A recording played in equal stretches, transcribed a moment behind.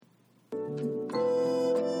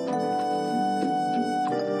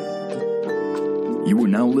You are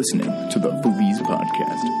now listening to the Foovies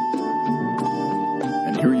podcast.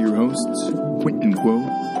 And here are your hosts, Quentin Quo,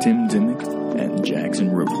 Tim Dimmick, and Jackson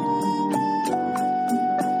Roby.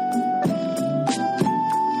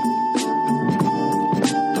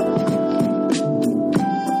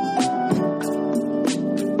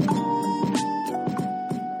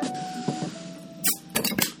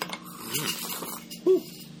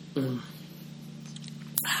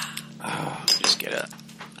 Just get up.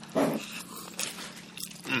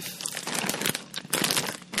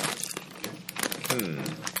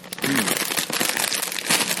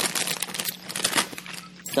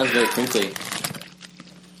 Sounds very crinkly.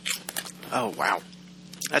 Oh, wow.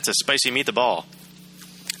 That's a spicy meatball.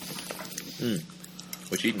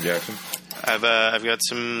 What you eating, Jackson? I've got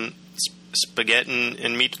some spaghetti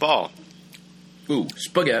and meatball. Ooh,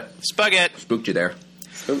 spaghetti. Spaghetti. Spooked you there.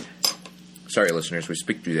 Ooh. Sorry, listeners, we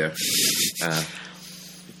spooked you there.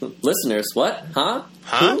 Listeners, what? Huh?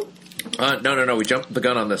 Huh? Who? No, we jumped the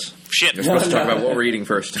gun on this. Shit. You're supposed to talk about what we're eating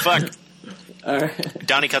first. Fuck. All right.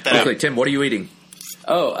 Donnie, cut that Okay, out. Tim, what are you eating?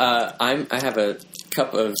 Oh, I have a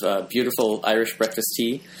cup of beautiful Irish breakfast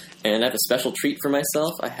tea, and I have a special treat for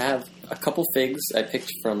myself. I have a couple figs I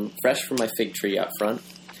picked fresh from my fig tree out front,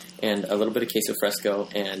 and a little bit of queso fresco,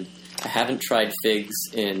 and I haven't tried figs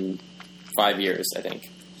in 5 years, I think.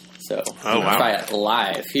 So I'm wow. gonna try it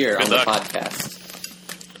live here Good on luck. the podcast.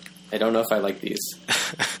 I don't know if I like these.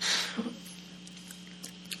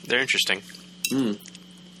 They're interesting.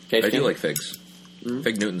 I do like figs.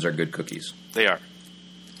 Fig Newtons are good cookies. They are.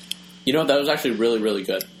 You know, that was actually really, really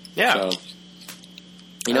good. Yeah. So,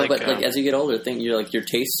 you know, like, but like as you get older, your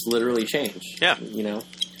tastes literally change. Yeah. You know.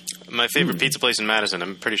 My favorite pizza place in Madison,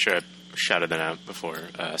 I'm pretty sure I shouted them out before,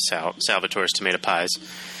 Salvatore's Tomato Pies.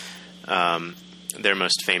 Their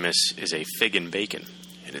most famous is a fig and bacon,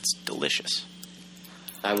 and it's delicious.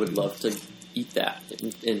 I would love to eat that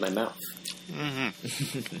in my mouth.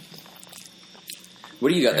 What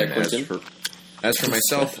do you got there, And Quentin? as for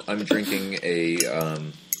myself, I'm drinking a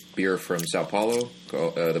beer from Sao Paulo.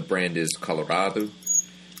 The brand is Colorado.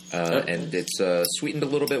 And it's sweetened a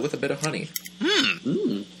little bit with a bit of honey.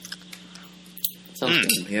 Sounds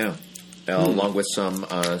good. Yeah. Along with some,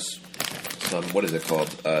 what is it called?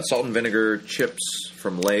 Salt and vinegar chips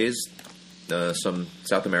from Lay's. Some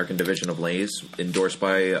South American division of Lay's, endorsed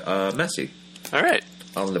by Messi All right.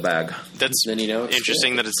 on the bag. That's Then you know it's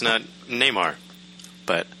interesting good. that it's not Neymar,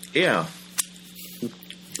 but Yeah.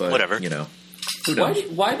 But, Whatever. You know, who knows?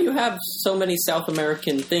 Why do you have so many South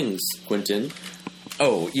American things, Quentin?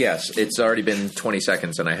 Oh, yes. It's already been 20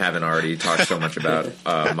 seconds, and I haven't already talked so much about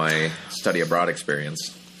my study abroad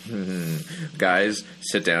experience. Guys,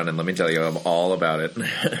 sit down and let me tell you all about it.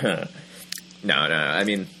 No. I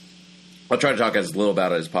mean, I'll try to talk as little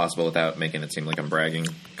about it as possible without making it seem like I'm bragging,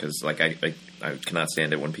 because like I cannot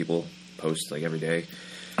stand it when people post like every day,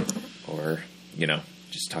 or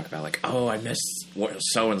just talk about like, oh, I missed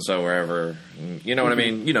so and so wherever. You know what I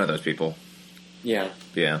mean? You know those people. Yeah.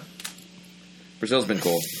 Yeah. Brazil's been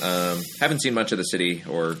cool. Haven't seen much of the city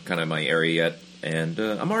or kind of my area yet, and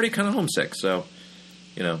I'm already kind of homesick. So,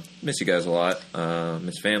 miss you guys a lot.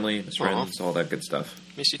 Miss family, miss friends, all that good stuff.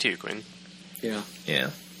 miss you too, Quinn. Yeah.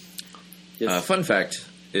 Yeah. Yes. Fun fact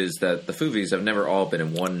is that the Foovies have never all been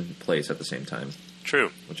in one place at the same time, True.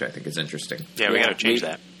 which I think is interesting. Yeah, we Yeah, got to change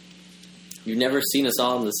that. You've never seen us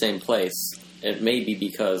all in the same place. It may be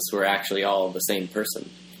because we're actually all the same person.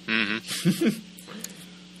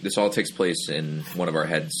 This all takes place in one of our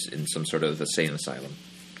heads in some sort of insane asylum.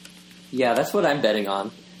 Yeah, that's what I'm betting on.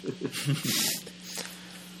 All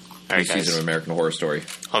New right, season guys. of American Horror Story.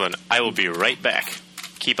 Hold on. I will be right back.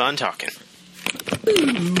 Keep on talking.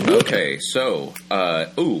 Okay, so,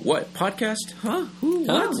 what? Podcast? Huh? Who?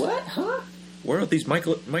 Huh? What? What? Huh? Where are these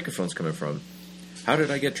microphones coming from? How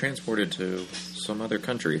did I get transported to some other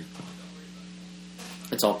country?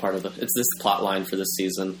 It's all part of it's this plot line for this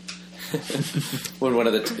season. When one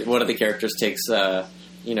of the characters takes a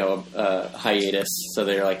hiatus, so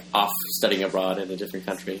they're like off studying abroad in a different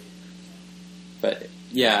country. But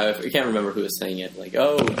yeah, I can't remember who was saying it. Like,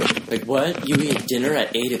 what? You eat dinner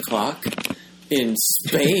at 8:00 in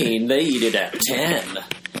Spain? They eat it at 10.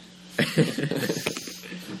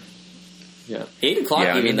 Yeah, 8:00.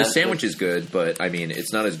 Yeah, I mean, the that's sandwich is good, but, I mean,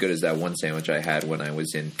 it's not as good as that one sandwich I had when I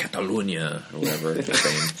was in Catalonia, or whatever,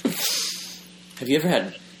 Spain. Have you ever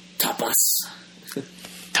had tapas?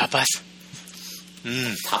 Tapas.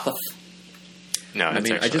 Tapas? No, I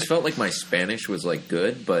mean, I just felt like my Spanish was, like,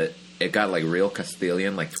 good, but it got, like, real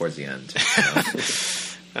Castilian, like, towards the end.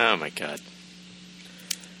 Oh, my God.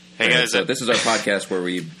 Hey, Anyway, guys. so this is our podcast where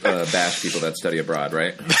we bash people that study abroad,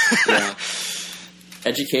 right? Yeah.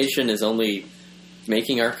 Education is only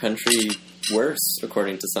making our country worse,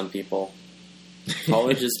 according to some people.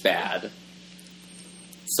 College is bad.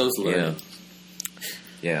 So's learning.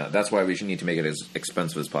 Yeah, that's why we should need to make it as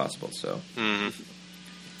expensive as possible. So,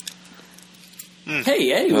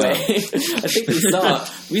 Hey, anyway, I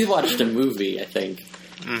think we watched a movie. I think.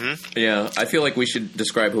 yeah, I feel like we should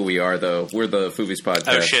describe who we are, though. We're the Foovies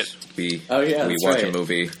podcast. Oh, shit. We that's watch right. a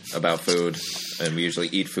movie about food, and we usually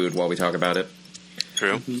eat food while we talk about it.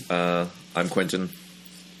 True. I'm Quentin.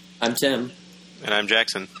 I'm Tim. And I'm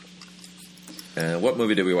Jackson. What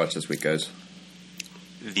movie did we watch this week, guys?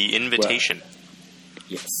 The Invitation.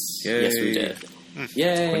 Yes. Yay. Yes, we did.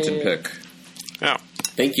 Yay. Quentin pick. Oh.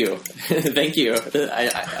 Thank you. Thank you.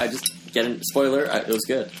 I just get a spoiler. It was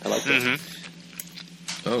good. I liked it.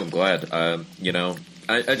 Oh, I'm glad. I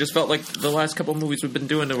just felt like the last couple movies we've been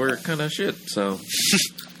doing were kind of shit, so...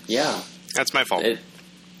 Yeah. That's my fault.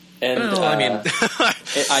 I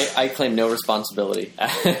claim no responsibility.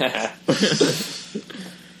 But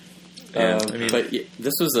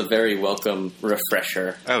this was a very welcome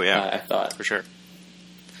refresher. Oh, yeah. I thought. For sure.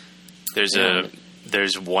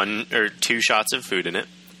 There's one or two shots of food in it.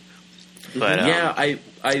 But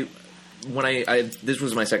this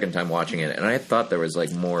was my second time watching it, and I thought there was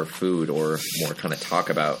like more food or more kind of talk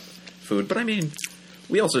about food. But I mean,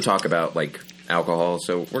 we also talk about like alcohol,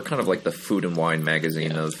 so we're kind of like the food and wine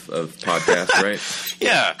magazine of podcasts, right?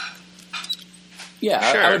 Yeah.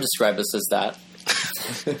 Yeah, Sure. I would describe us as that.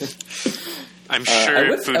 I'm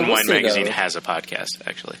sure Food and Wine say, Magazine though, has a podcast,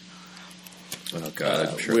 actually. Oh God,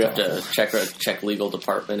 I'm sure we have to check legal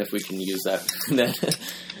department if we can use that.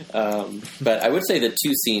 But I would say the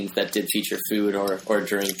two scenes that did feature food or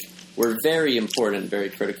drink were very important, very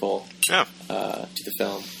critical to the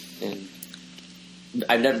film. And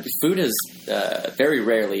food is very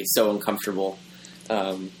rarely so uncomfortable.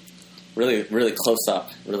 Really, really close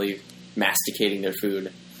up, really masticating their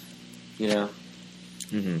food. You know.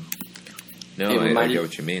 Mm-hmm. No, I get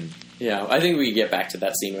what you mean. Yeah, I think we can get back to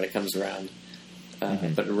that scene when it comes around.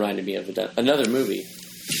 But it reminded me of another movie.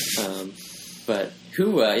 But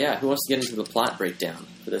who wants to get into the plot breakdown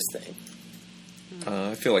for this thing?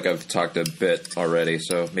 I feel like I've talked a bit already,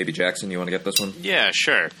 so maybe Jackson, you want to get this one? Yeah,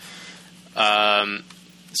 sure.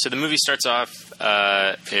 So the movie starts off,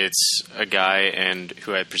 it's a guy and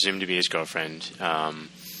who I presume to be his girlfriend,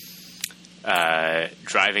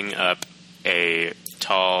 driving up a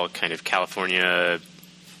tall kind of California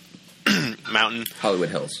mountain. Hollywood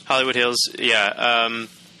Hills, yeah.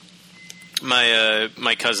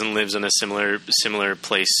 My cousin lives in a similar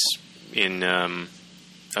place in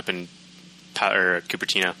up in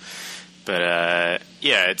Cupertino, but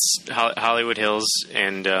it's Hollywood Hills,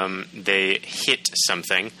 and they hit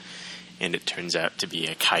something, and it turns out to be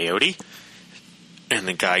a coyote, and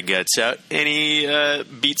the guy gets out and he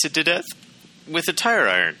beats it to death with a tire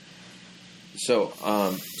iron. So,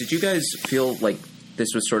 did you guys feel like this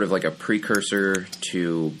was sort of like a precursor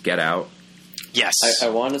to Get Out? Yes. I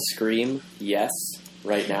want to scream yes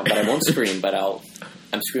right now, but I won't scream, but I'm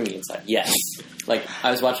screaming inside. Yes. Like,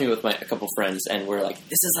 I was watching it with a couple friends, and we're like,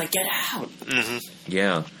 this is like Get Out. Mm-hmm.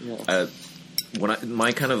 Yeah.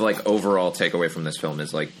 My kind of like overall takeaway from this film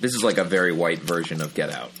is like, this is like a very white version of Get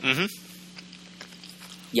Out. Mm-hmm.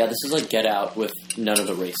 Yeah, this is like Get Out with none of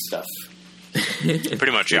the race stuff.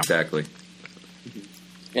 Pretty much, yeah. Exactly.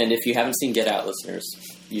 And if you haven't seen Get Out, listeners,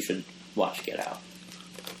 you should watch Get Out.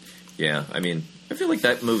 Yeah, I mean, I feel like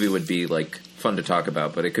that movie would be like fun to talk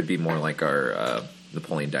about, but it could be more like our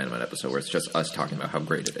Napoleon Dynamite episode where it's just us talking about how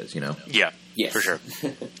great it is, you know? Yeah, yes. For sure.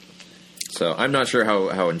 So I'm not sure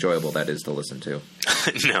how enjoyable that is to listen to.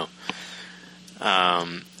 No.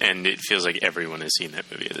 And it feels like everyone has seen that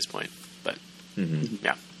movie at this point. But,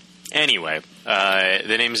 yeah. Anyway,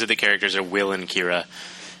 the names of the characters are Will and Kira.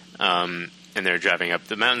 And they're driving up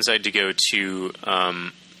the mountainside to go to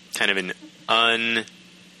kind of an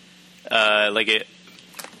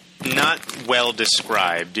not well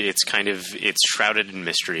described. It's shrouded in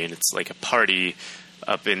mystery, and it's like a party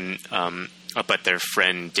up at their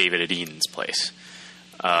friend David Adin's place.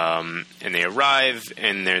 And they arrive,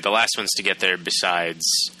 and they're the last ones to get there besides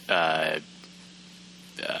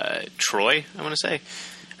Troy, I want to say,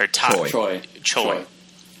 or Todd. Troy.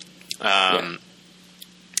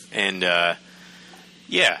 And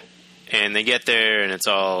and they get there, and it's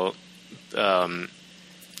all kind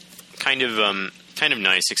of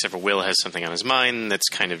nice, except for Will has something on his mind that's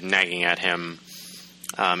kind of nagging at him,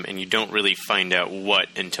 and you don't really find out what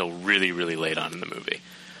until really, really late on in the movie.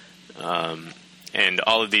 And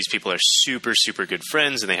all of these people are super, super good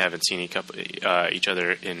friends, and they haven't seen each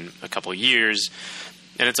other in a couple years,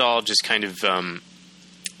 and it's all just kind of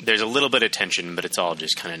there's a little bit of tension, but it's all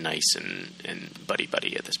just kind of nice and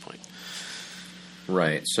buddy at this point.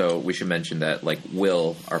 Right. So we should mention that, like,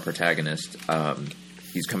 Will, our protagonist,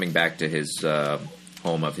 he's coming back to his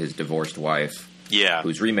home of his divorced wife,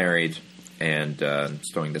 who's remarried, and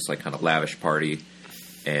throwing this, like, kind of lavish party,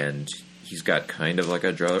 and he's got kind of like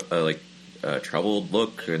a troubled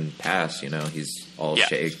look and past. You know, he's all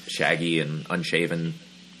shaggy and unshaven.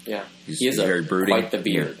 Yeah, he's very brooding. Quite the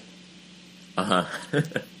beard. Uh huh.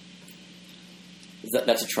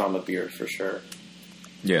 That's a trauma beard for sure.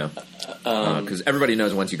 Yeah, because everybody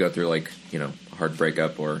knows once you go through, like, you know, a hard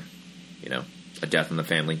breakup or, you know, a death in the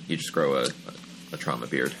family, you just grow a trauma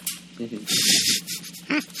beard.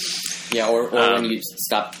 Mm-hmm. Yeah, or when you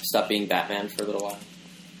stop being Batman for a little while.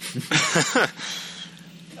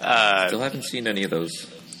 Still haven't seen any of those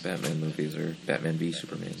Batman movies or Batman v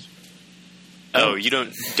Superman. Oh, you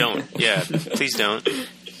don't? Yeah, please don't.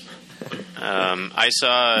 I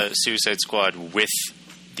saw Suicide Squad with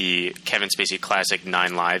the Kevin Spacey classic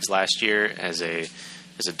 9 Lives last year as a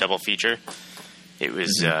double feature. It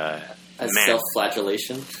was as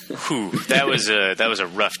self-flagellation. Whew, that was a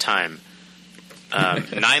rough time.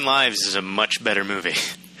 9 Lives is a much better movie.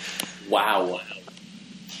 Wow,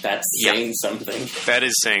 that's saying something. That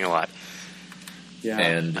is saying a lot. Yeah.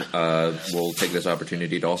 And we'll take this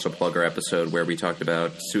opportunity to also plug our episode where we talked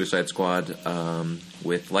about Suicide Squad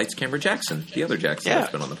with Lights Camera Jackson, the other Jackson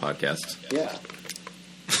that's been on the podcast. Yeah.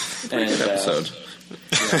 And episode.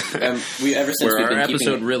 We ever since where we've our been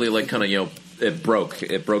episode really, like, kind of, you know, it broke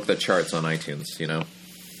the charts on iTunes. You know.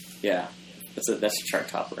 Yeah, that's a chart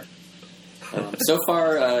topper. So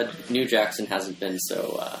far, New Jackson hasn't been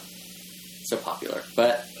so popular,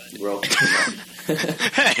 but we're okay.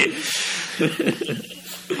 Hey.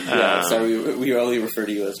 So we only refer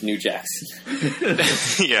to you as New Jackson.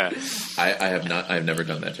 Yeah, I have not. I've never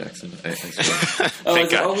done that, Jackson. I swear. Oh,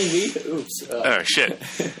 is it only me? Oops. Oh shit.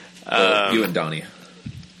 You and Donnie.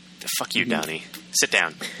 Fuck you, Donnie. Sit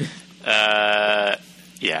down.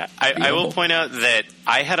 Yeah, I will point out that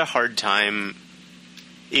I had a hard time.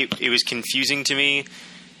 It was confusing to me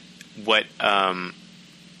what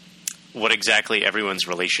exactly everyone's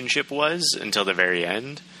relationship was until the very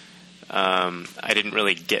end. I didn't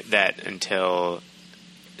really get that until.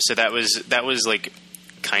 So that was like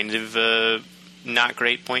kind of a not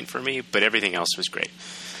great point for me, but everything else was great.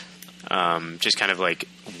 Just kind of like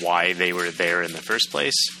why they were there in the first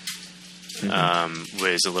place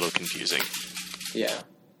was a little confusing. Yeah,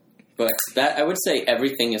 but that I would say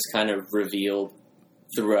everything is kind of revealed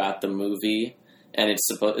throughout the movie, and it's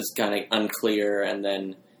kind of unclear, and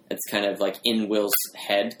then it's kind of like in Will's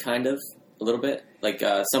head, kind of a little bit. Like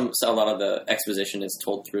a lot of the exposition is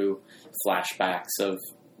told through flashbacks of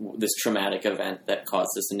this traumatic event that caused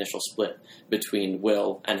this initial split between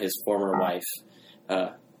Will and his former wife,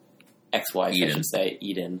 ex-wife, Eden. I should say,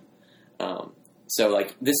 Eden. So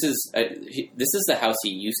like this is the house he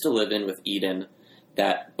used to live in with Eden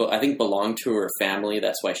that I think belonged to her family.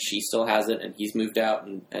 That's why she still has it, and he's moved out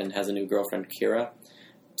and has a new girlfriend, Kira.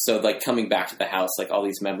 So like coming back to the house, like all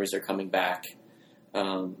these memories are coming back.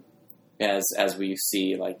 As we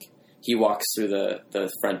see, like he walks through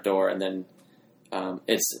the front door, and then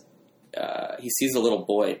he sees a little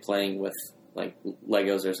boy playing with like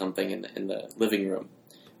Legos or something in the living room,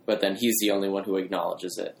 but then he's the only one who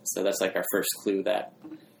acknowledges it. So that's like our first clue that,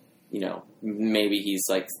 you know, maybe he's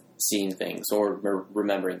like seeing things or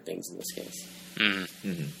remembering things in this case.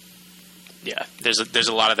 Mm-hmm. Yeah, there's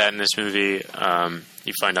a lot of that in this movie.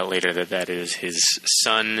 You find out later that is his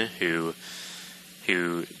son who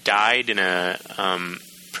died in a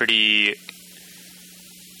pretty,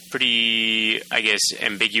 I guess,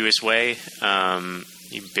 ambiguous way.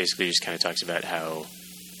 He basically just kind of talks about how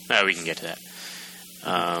we can get to that.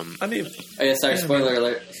 I mean, oh yeah, sorry, spoiler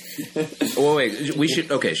alert. Oh wait,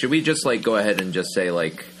 should we just like go ahead and just say,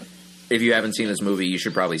 like, if you haven't seen this movie, you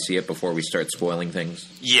should probably see it before we start spoiling things?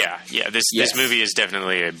 Yeah. This movie is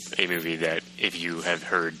definitely a movie that if you have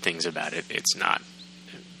heard things about it, it's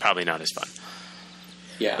probably not as fun.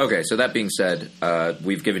 Yeah. Okay, so that being said,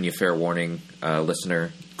 we've given you fair warning,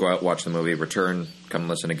 listener. Go out, watch the movie, return, come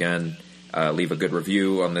listen again, leave a good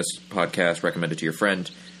review on this podcast, recommend it to your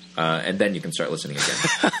friend, and then you can start listening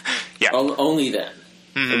again. Yeah. Only then.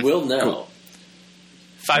 Mm-hmm. And we'll know. Cool.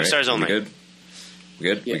 5 stars only. We good? We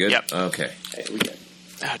good? Yeah. We good? Yep. Okay. Okay, we good.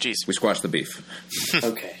 Oh, jeez. We squashed the beef.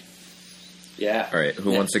 Okay. Yeah. All right,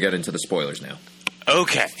 who wants to get into the spoilers now?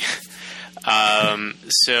 Okay.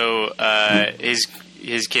 So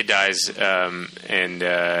his kid dies, and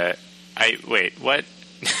wait, what?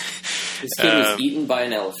 This kid was eaten by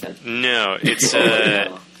an elephant. No, it's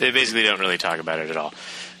they basically don't really talk about it at all.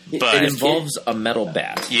 but it involves a metal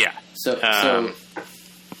bat. Yeah. So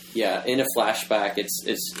yeah, in a flashback, it's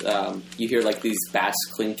you hear like these bats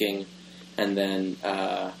clinking, and then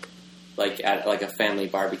like at like a family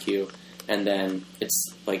barbecue, and then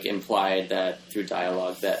it's like implied that through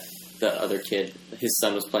dialogue that the other kid, his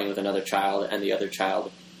son, was playing with another child, and the other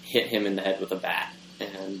child hit him in the head with a bat,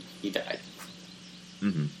 and he died.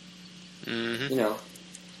 Mm-hmm. You know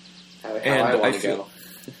how I want to go.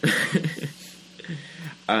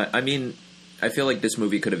 I mean, I feel like this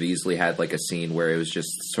movie could have easily had like a scene where it was just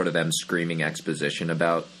sort of them screaming exposition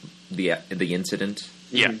about the incident.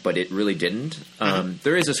 Yeah. But it really didn't.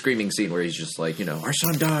 There is a screaming scene where he's just like, you know, our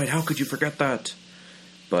son died. How could you forget that?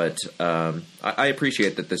 But I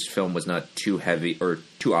appreciate that this film was not too heavy or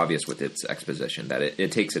too obvious with its exposition, that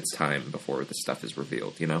it takes its time before the stuff is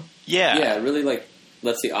revealed, you know? Yeah. Yeah, it really like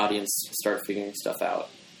lets the audience start figuring stuff out.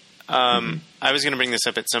 I was going to bring this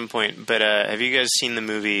up at some point, but have you guys seen the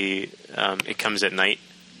movie It Comes at Night?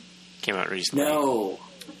 Came out recently. No,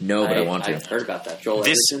 but I want to. I've heard about that. Joel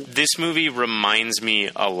Edgerton? This movie reminds me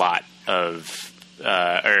a lot of,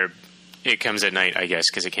 or It Comes at Night, I guess,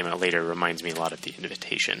 because it came out later. Reminds me a lot of The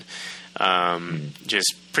Invitation.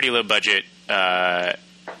 Just pretty low budget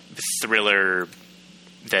thriller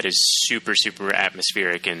that is super, super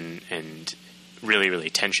atmospheric and really, really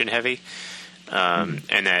tension heavy.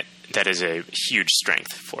 And that is a huge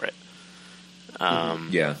strength for it.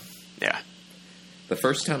 Yeah. The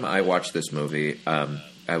first time I watched this movie,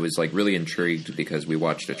 I was like really intrigued because we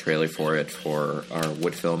watched a trailer for it for our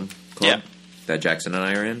Wood Film Club that Jackson and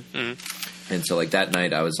I are in. Mm-hmm. And so like that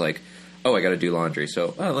night I was like, oh, I got to do laundry.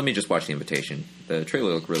 So let me just watch The Invitation. The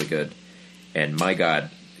trailer looked really good. And my God,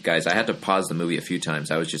 guys, I had to pause the movie a few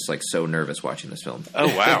times. I was just like so nervous watching this film.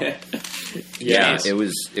 Oh, wow. Yeah, it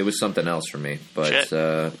was something else for me.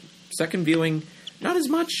 But second viewing, not as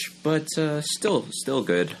much, but still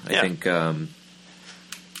good. Yeah.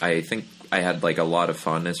 I think I had like a lot of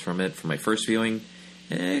fondness from it for my first viewing.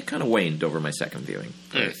 It kind of waned over my second viewing.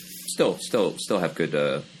 But still have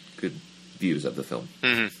good views of the film.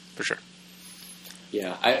 Mm-hmm. For sure.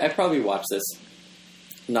 Yeah, I probably watched this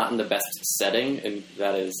not in the best setting, and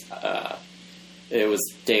that is, it was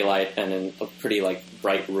daylight and in a pretty like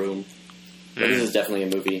bright room. But this is definitely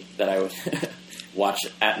a movie that I would watch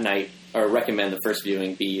at night, or recommend the first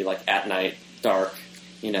viewing be like at night, dark,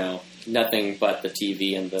 you know, nothing but the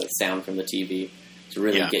TV and the sound from the TV to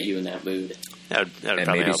really get you in that mood. That would and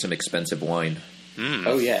maybe help. Some expensive wine.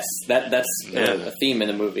 Oh yes, that's a theme in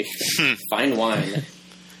the movie. Fine wine.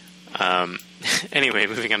 Anyway,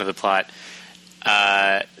 moving on to the plot.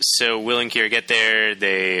 So Will and Kira get there.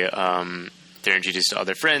 They're introduced to all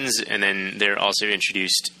their friends, and then they're also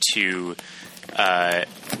introduced to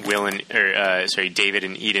David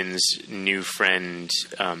and Eden's new friend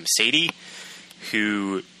Sadie,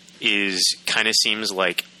 who kind of seems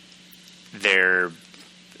like their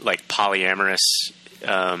like polyamorous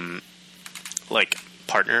like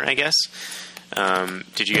partner, I guess.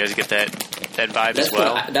 Did you guys get that vibe as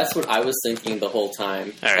well? That's what I was thinking the whole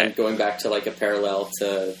time. All right. And going back to like a parallel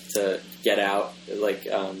to Get Out, like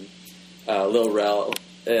Lil Rel,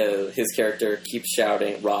 his character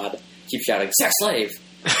Rod keeps shouting, "Sex slave!"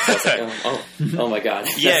 So I was like, oh my God.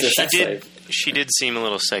 Yeah, slave. She did seem a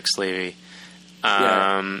little sex slavey.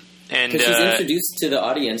 And she's introduced to the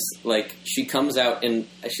audience, like she comes out and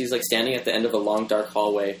she's like standing at the end of a long dark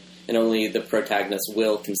hallway, and only the protagonist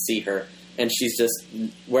Will can see her. And she's just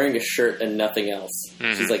wearing a shirt and nothing else.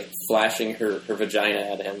 Mm-hmm. She's like flashing her vagina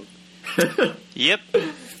at him. Yep.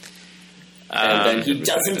 And then he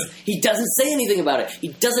doesn't say anything about it. He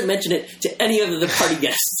doesn't mention it to any of the party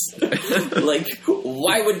guests. Like,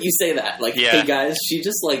 why would you say that? Like, hey guys, she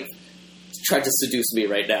just like tried to seduce me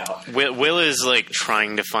right now. Will is like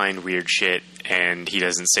trying to find weird shit, and he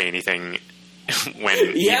doesn't say anything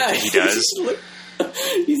when he does.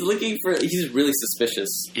 He's looking for. He's really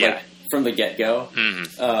suspicious. Yeah. Like, from the get-go,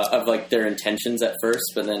 of like their intentions at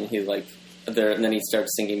first, but then he's like, and then he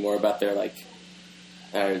starts thinking more about their like,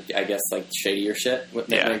 I guess like shadier shit what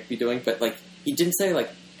they might be doing. But like, he didn't say like,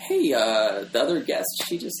 hey, the other guest,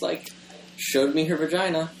 she just like showed me her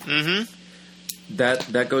vagina. Mm-hmm.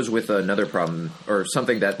 That goes with another problem, or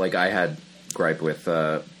something that like I had gripe with.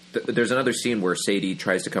 There's another scene where Sadie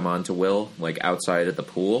tries to come on to Will like outside at the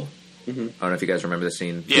pool. Mm-hmm. I don't know if you guys remember the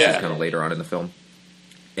scene. Yeah, kind of later on in the film.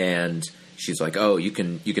 And she's like, "Oh, you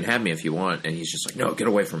can have me if you want." And he's just like, "No, get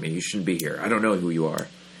away from me. You shouldn't be here. I don't know who you are."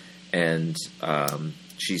 And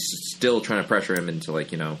she's still trying to pressure him into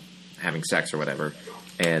like, you know, having sex or whatever.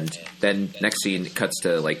 And then next scene cuts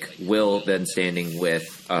to like Will then standing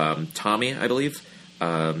with Tommy, I believe,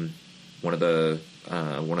 one of the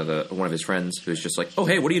one of his friends, who's just like, "Oh,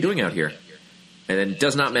 hey, what are you doing out here?" And then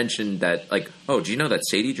does not mention that, like, "Oh, do you know that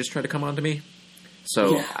Sadie just tried to come on to me?"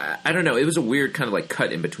 So I don't know. It was a weird kind of like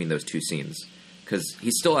cut in between those two scenes because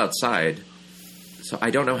he's still outside. So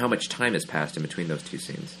I don't know how much time has passed in between those two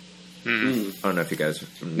scenes. I don't know if you guys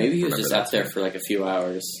maybe he was just out there for like a few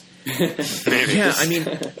hours. Yeah, I mean,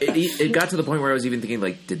 it got to the point where I was even thinking,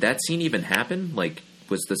 like, did that scene even happen? Like,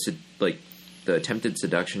 was the attempted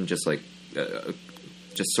seduction just like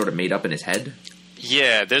just sort of made up in his head?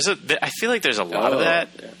 Yeah, I feel like there's a lot of that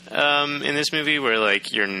in this movie where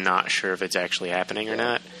like you're not sure if it's actually happening or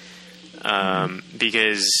not,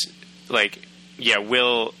 because like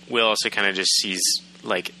Will also kind of just sees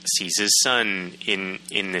his son in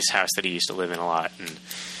this house that he used to live in a lot, and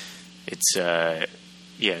it's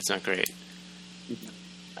it's not great.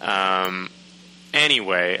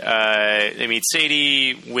 Anyway, they meet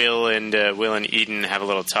Sadie, Will and Eden have a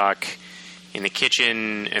little talk in the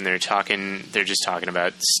kitchen, and they're just talking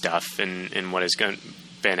about stuff and what has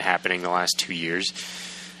been happening the last 2 years.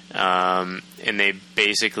 And they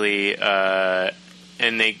basically, and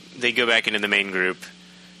they go back into the main group,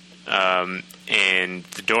 and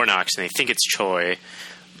the door knocks, and they think it's Choi,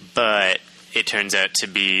 but it turns out to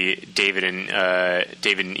be David and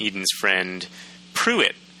Eden's friend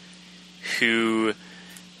Pruitt, who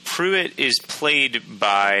Pruitt is played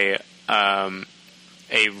by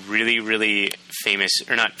a really, really famous,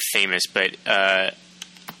 or not famous, but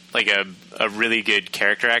like a really good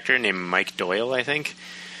character actor named Mike Doyle, I think.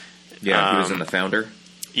 Yeah, he was in The Founder.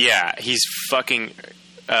 Yeah, he's fucking.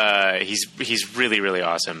 He's really, really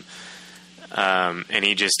awesome. And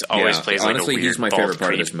he just always plays like honestly, a weird he's my bald favorite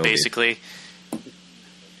part of creep, this movie. basically.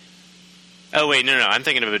 Oh wait, no, I'm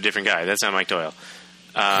thinking of a different guy. That's not Mike Doyle.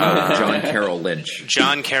 John Carroll Lynch.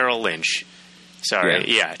 John Carroll Lynch. Sorry,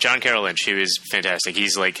 yeah, John Carroll Lynch. He was fantastic.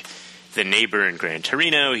 He's like the neighbor in Gran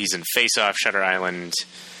Torino. He's in Face Off, Shutter Island,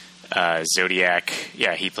 Zodiac.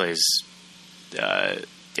 Yeah, he plays.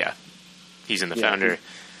 He's in The Founder.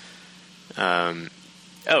 And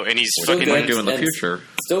he's Still fucking good. Do in the future.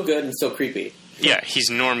 Still good and still creepy. Yeah, he's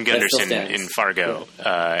Norm Gunderson stands. in Fargo.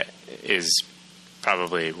 Is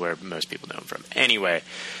probably where most people know him from. Anyway,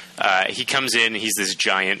 he comes in. He's this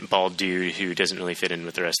giant bald dude who doesn't really fit in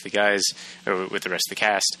with the rest of the guys or with the rest of the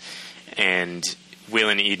cast. And Will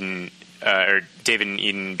and Eden, or David and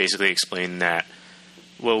Eden, basically explain that.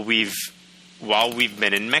 Well, while we've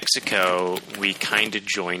been in Mexico, we kind of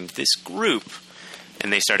joined this group,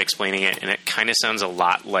 and they start explaining it, and it kind of sounds a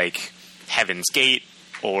lot like Heaven's Gate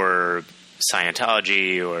or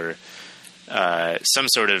Scientology or some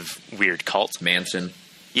sort of weird cult. Manson.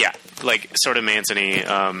 Yeah, like sort of Manson-y.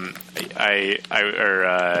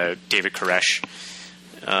 David Koresh.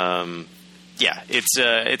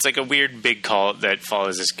 It's like a weird big cult that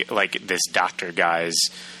follows this doctor guy's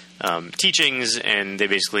teachings, and they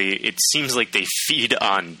basically, it seems like they feed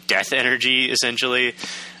on death energy, essentially.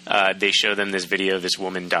 They show them this video of this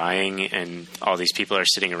woman dying, and all these people are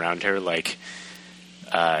sitting around her like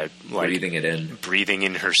breathing it in. breathing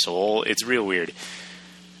in her soul. It's real weird.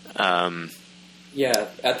 Yeah,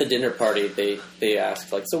 at the dinner party, they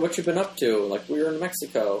ask, like, so what you been up to? Like, we were in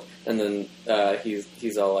Mexico. And then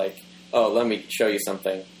he's all like, oh, let me show you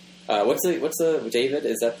something. What's the David?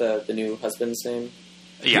 Is that the new husband's name?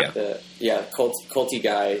 Yeah. Culty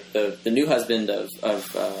guy, the new husband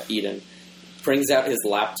of Eden, brings out his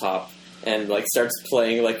laptop and, like, starts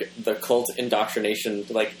playing, like, the cult indoctrination,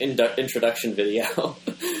 like, introduction video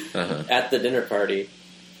at the dinner party.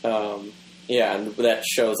 And that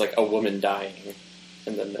shows, like, a woman dying.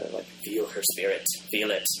 And then they're like, feel her spirit, feel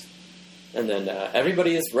it. And then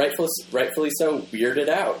everybody is rightfully so weirded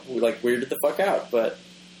out. Weirded the fuck out, but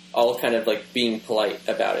all kind of, like, being polite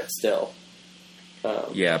about it still.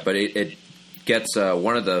 But it gets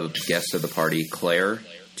one of the guests of the party, Claire,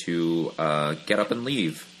 to get up and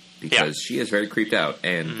leave because she is very creeped out,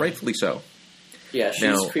 and rightfully so. Yeah,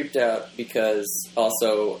 she's creeped out because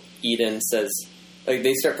also Eden says, like,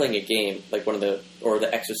 they start playing a game, like the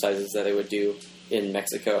exercises that they would do in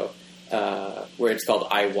Mexico, where it's called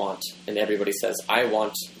I Want, and everybody says I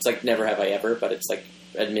want. It's like never have I ever, but it's like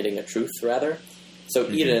admitting a truth rather. So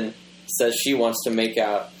Eden says she wants to make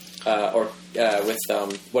out with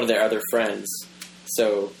one of their other friends.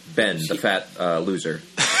 So Ben, the fat loser.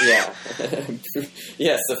 Yeah,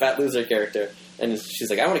 yes, the fat loser character, and she's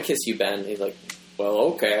like, I want to kiss you, Ben. And he's like, well,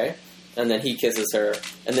 okay. And then he kisses her,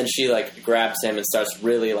 and then she, like, grabs him and starts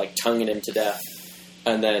really, like, tonguing him to death.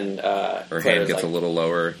 And then her hand gets a little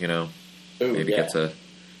lower, you know. Ooh, maybe gets a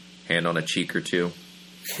hand on a cheek or two.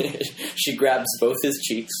 She grabs both his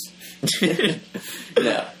cheeks,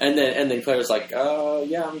 Yeah, and then Claire's like, "Oh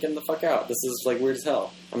yeah, I'm getting the fuck out. This is like weird as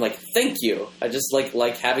hell." I'm like, "Thank you." I just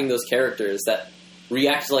like having those characters that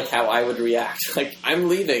react like how I would react. Like, I'm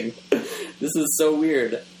leaving. This is so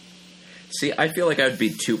weird. See, I feel like I would be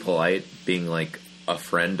too polite being like a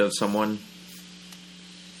friend of someone.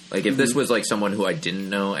 Like, if this was like someone who I didn't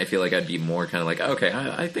know, I feel like I'd be more kind of like, okay,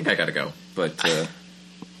 I think I gotta go. But I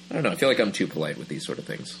don't know. I feel like I'm too polite with these sort of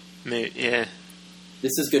things. Maybe, yeah.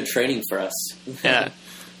 This is good training for us. Yeah.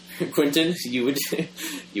 Quentin, you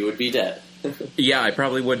would be dead. Yeah, I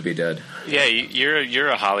probably would be dead. Yeah, you're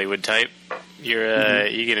a Hollywood type. You're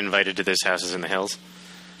you get invited to this Houses in the Hills.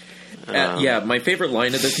 Yeah, my favorite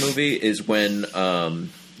line of this movie is when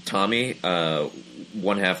Tommy,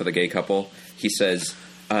 one half of the gay couple, he says,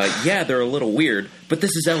 yeah, they're a little weird, but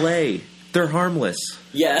this is L.A. They're harmless.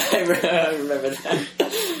 Yeah, I remember that.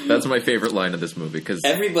 That's my favorite line of this movie. Because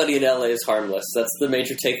everybody in LA is harmless. That's the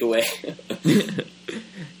major takeaway.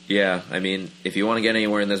 Yeah, I mean, if you want to get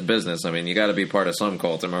anywhere in this business, I mean, you got to be part of some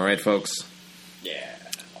cult. Am I right, folks? Yeah.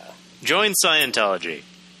 Join Scientology.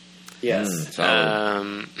 Yes.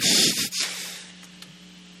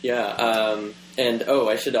 Yeah. And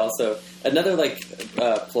I should also another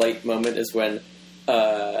polite moment is when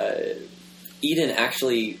Eden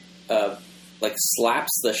actually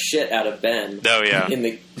slaps the shit out of Ben. Oh yeah. In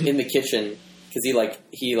the kitchen because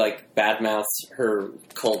he badmouths her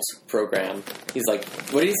cult program. He's like,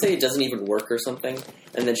 what did he say? It doesn't even work or something.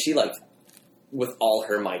 And then she with all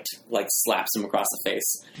her might slaps him across the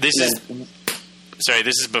face. This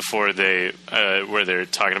is before they where they're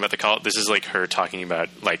talking about the cult. This is her talking about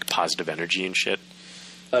positive energy and shit.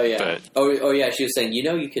 Oh yeah. Oh yeah. She was saying,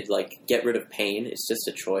 you could get rid of pain. It's just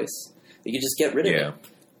a choice. You could just get rid of it.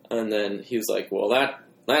 And then he was like, well,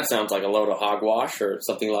 that sounds like a load of hogwash or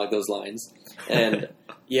something along those lines. And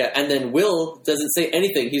yeah, and then Will doesn't say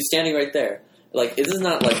anything. He's standing right there. This is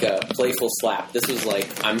not a playful slap. This was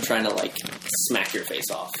I'm trying to smack your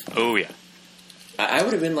face off. Oh yeah. I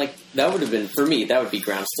would have been that would have been, for me, that would be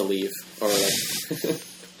grounds to leave. Or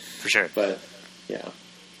for sure. But yeah.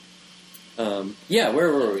 Yeah,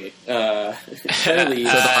 where were we? Fairly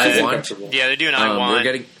I Want. Yeah, they're doing I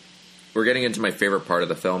Want. We're getting into my favorite part of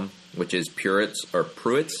the film, which is Pruitt's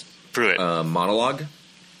monologue.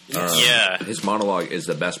 Yeah. His monologue is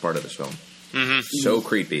the best part of this film. Mm-hmm. So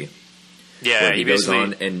creepy. Yeah, he goes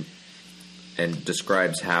on and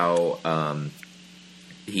describes how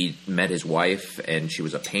he met his wife and she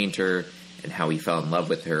was a painter, and how he fell in love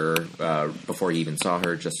with her before he even saw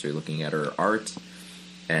her, just through looking at her art.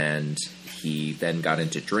 And he then got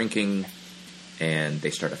into drinking, and they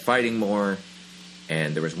started fighting more.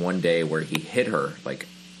 And there was one day where he hit her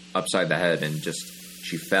upside the head, and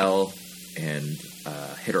she fell and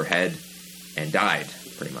hit her head and died,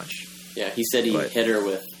 pretty much. Yeah, he said he hit her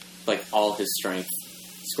with all his strength,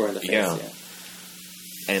 square in the face. Yeah.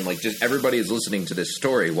 And just everybody is listening to this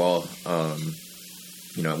story while,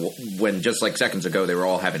 when just seconds ago they were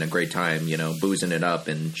all having a great time, boozing it up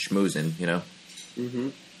and schmoozing, Mm-hmm.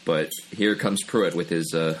 But here comes Pruitt with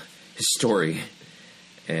his story,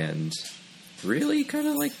 and really kind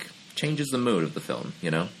of changes the mood of the film,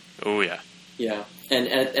 Oh yeah. Yeah, and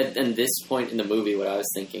at this point in the movie, what I was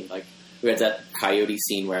thinking, we had that coyote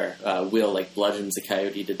scene where Will bludgeons a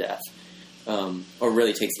coyote to death, or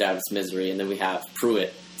really takes it out of its misery, and then we have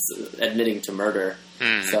Pruitt admitting to murder.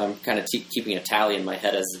 Mm-hmm. So I'm kind of keeping a tally in my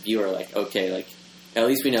head as a viewer, okay, at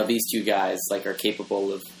least we know these two guys are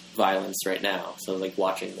capable of violence right now. So make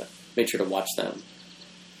sure to watch them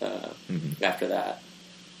after that,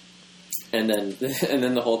 and then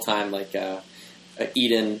the whole time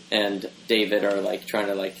Eden and David are trying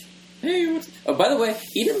to hey, oh, by the way,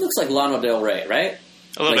 Eden looks like Lana Del Rey, right?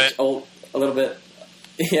 A little bit. Oh, a little bit.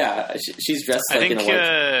 Yeah, she's dressed in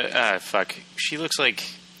a fuck. She looks I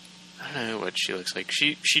don't know what she looks like.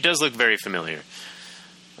 She does look very familiar.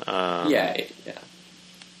 Yeah.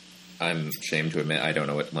 I'm ashamed to admit I don't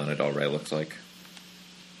know what Lana Del Rey looks like.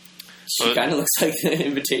 She kind of looks like the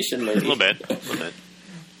Invitation Lady. A little bit.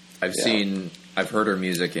 I've heard her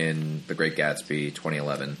music in The Great Gatsby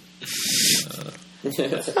 2011.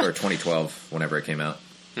 Or 2012, whenever it came out.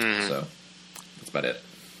 Mm-hmm. So, that's about it.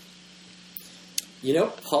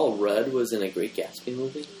 Paul Rudd was in a Great Gatsby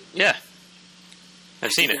movie? Yeah.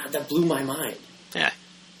 I've seen it. That blew my mind. Yeah.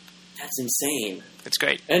 That's insane. It's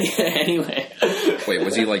great. Anyway. Wait,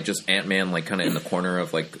 was he just Ant-Man, kind of in the corner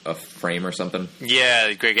of a frame or something?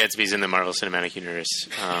 Yeah, Great Gatsby's in the Marvel Cinematic Universe.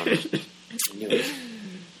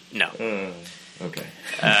 No. Okay.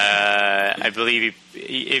 I believe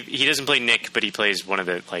he doesn't play Nick, but he plays one of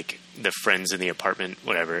the friends in the apartment.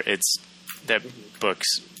 Whatever. That book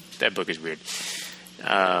is weird.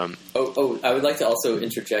 I would like to also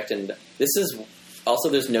interject, and this is also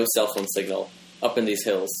there's no cell phone signal up in these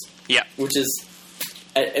hills. Yeah. Which is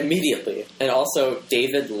immediately. And also,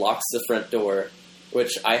 David locks the front door,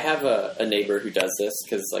 which I have a neighbor who does this,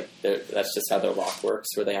 because like that's just how their lock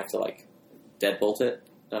works, where they have to like deadbolt it.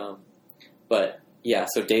 But yeah,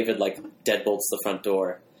 so David like deadbolts the front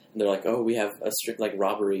door, and they're like, oh, we have a strict like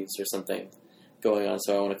robberies or something going on,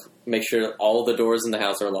 so I want to make sure that all the doors in the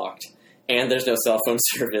house are locked, and there's no cell phone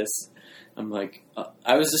service. I'm like,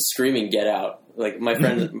 I was just screaming, "Get out!" Like my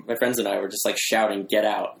friends and I were just like shouting, "Get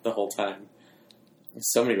out!" the whole time.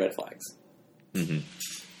 There's so many red flags. Mm-hmm.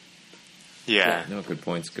 Yeah. No, good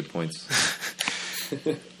points. Good points.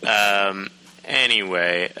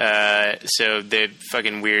 Anyway, so the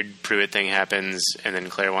fucking weird Pruitt thing happens, and then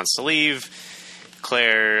Claire wants to leave.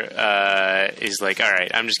 Claire is like, all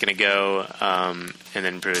right, I'm just going to go. And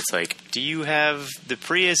then Pruitt's like, do you have the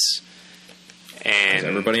Prius? And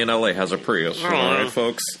everybody in LA has a Prius. All right,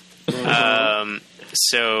 folks. And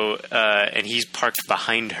he's parked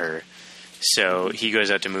behind her. So he goes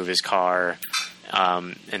out to move his car.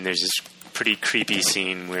 And there's this pretty creepy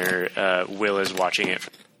scene where Will is watching it.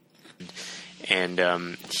 And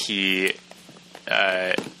he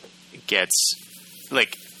gets,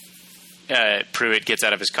 like, Pruitt gets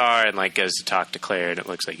out of his car and, like, goes to talk to Claire, and it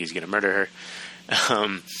looks like he's going to murder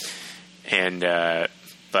her.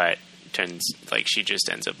 But turns, like, she just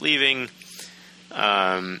ends up leaving.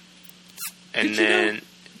 And then,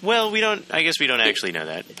 well, I guess we don't actually know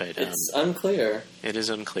that, but it's unclear. It is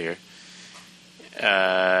unclear.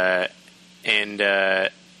 Yeah,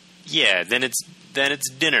 then it's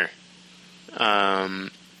dinner.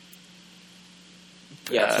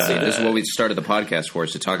 This is what we started the podcast for,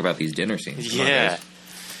 is to talk about these dinner scenes. Yeah.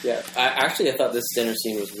 Yeah, I thought this dinner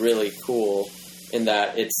scene was really cool in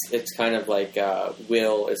that it's kind of like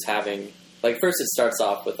Will is having, like, first it starts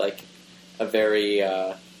off with like a very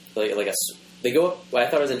they go up. I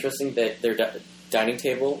thought it was interesting that their dining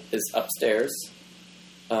table is upstairs.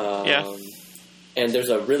 And there's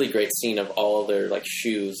a really great scene of all their like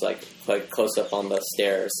shoes, like close up on the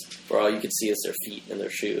stairs, where all you could see is their feet and their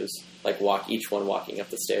shoes, like each one walking up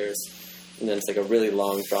the stairs, and then it's like a really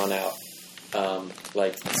long, drawn out,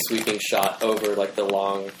 like sweeping shot over like the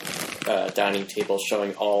long dining table,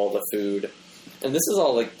 showing all the food, and this is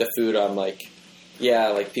all like the food I'm like, yeah,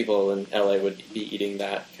 like people in LA would be eating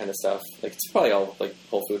that kind of stuff. Like it's probably all like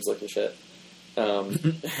Whole Foods looking shit.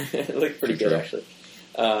 It looked pretty good actually.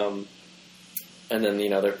 And then,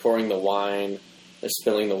 they're pouring the wine, they're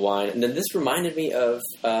spilling the wine. And then this reminded me of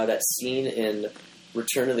that scene in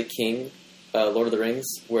Return of the King, Lord of the Rings,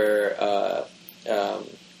 where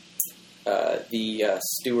the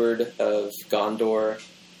steward of Gondor...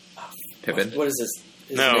 Pippin? What is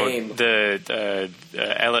his name?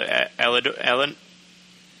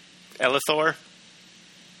 Elithor?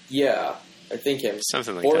 Yeah, I think him.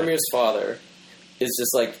 Something like Boromir's that. father is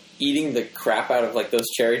just, like, eating the crap out of, like, those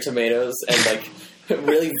cherry tomatoes and, like,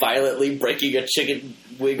 really violently breaking a chicken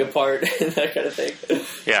wing apart and that kind of thing.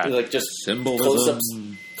 Yeah. And, like, just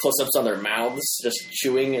close-ups on their mouths, just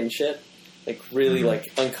chewing and shit. Like, really, like,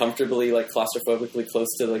 uncomfortably, like, claustrophobically close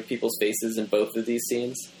to, like, people's faces in both of these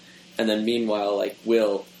scenes. And then, meanwhile, like,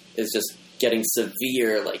 Will is just getting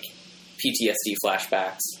severe, like, PTSD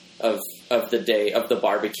flashbacks of the day, of the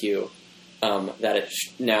barbecue. That it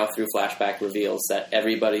now, through flashback, reveals that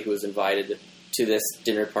everybody who was invited to this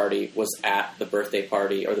dinner party was at the birthday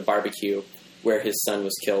party or the barbecue where his son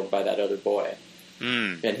was killed by that other boy.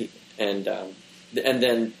 And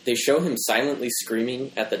then they show him silently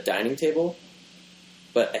screaming at the dining table,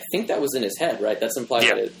 but I think that was in his head, right? That's implied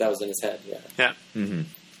that was in his head. Yeah. Mm-hmm.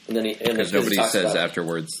 And then because nobody says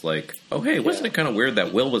afterwards, like, "Oh, hey, wasn't it kind of weird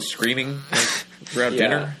that Will was screaming throughout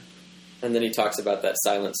dinner?" And then he talks about that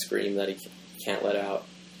silent scream that he can't let out.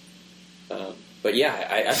 But yeah,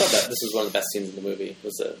 I thought that this was one of the best scenes in the movie,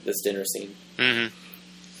 was this dinner scene. Mm-hmm.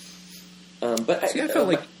 But I felt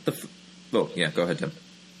like go ahead, Tim.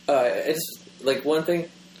 It's like one thing.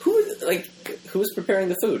 Who was preparing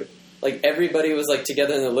the food? Like everybody was like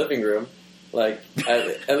together in the living room. Like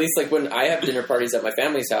at least like when I have dinner parties at my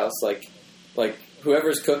family's house, like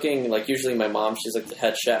whoever's cooking, like usually my mom, she's like the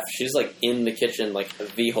head chef. She's like in the kitchen like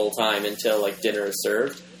the whole time until like dinner is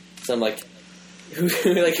served. So I'm like, who's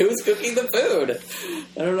cooking the food?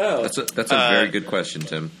 I don't know. That's a very good question,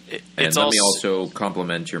 Tim. And let me also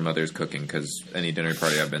compliment your mother's cooking, because any dinner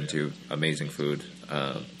party I've been to, amazing food.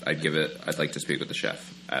 I'd like to speak with the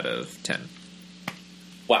chef out of 10.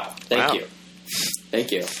 Wow! Thank you.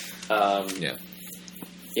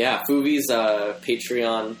 Yeah. Foovies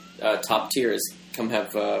Patreon top tier is come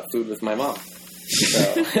have food with my mom.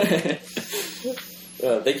 So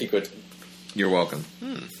Thank you, Quentin. You're welcome.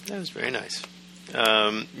 That was very nice.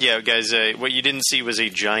 Yeah, guys, what you didn't see was a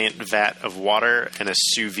giant vat of water and a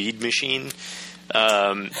sous vide machine.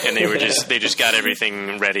 And they just got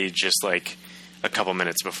everything ready just like a couple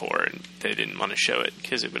minutes before, and they didn't want to show it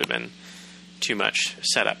because it would have been too much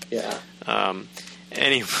setup. Yeah.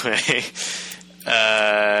 Anyway,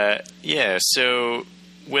 yeah, so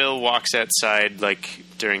Will walks outside like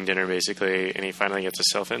during dinner basically, and he finally gets a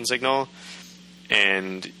cell phone signal,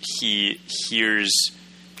 and he hears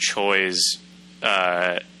Choi's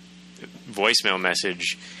voicemail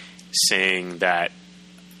message saying that,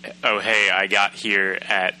 oh, hey, I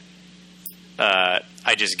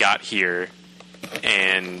just got here,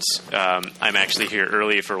 and I'm actually here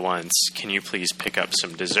early for once. Can you please pick up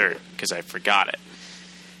some dessert? Because I forgot it.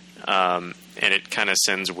 And it kind of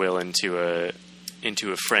sends Will into a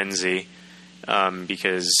frenzy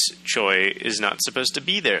because Choi is not supposed to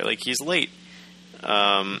be there. Like, he's late.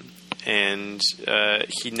 And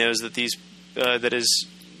he knows that that his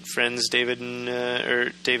friends David and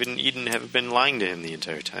Eden have been lying to him the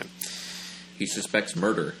entire time. He suspects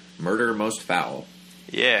murder. Murder most foul.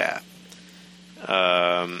 Yeah.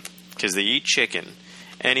 Because they eat chicken.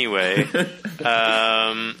 Anyway,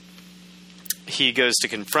 he goes to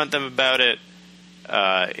confront them about it.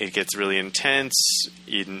 It gets really intense.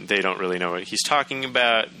 They don't really know what he's talking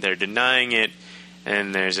about. They're denying it.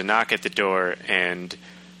 And there's a knock at the door, and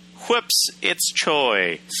whoops, it's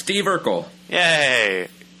Choi. Steve Urkel. Yay.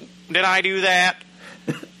 Did I do that?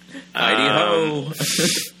 Heidi-ho.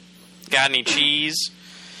 Got any cheese?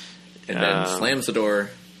 And then slams the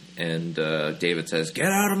door, and David says, "Get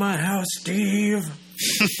out of my house, Steve."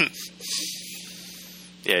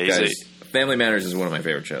 Yeah, he's Guys, Family Matters is one of my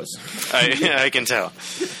favorite shows. I can tell.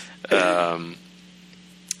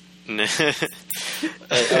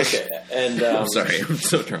 Okay, and I'm sorry, I'm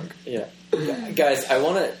so drunk. Yeah, guys, I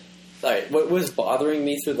want to. All right, what was bothering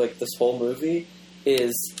me through like this whole movie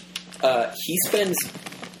is he spends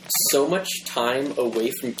so much time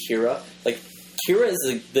away from Kira. Like, Kira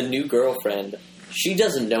is the new girlfriend. She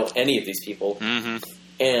doesn't know any of these people,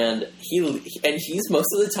 and he's most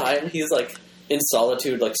of the time he's like in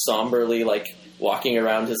solitude, like somberly, like walking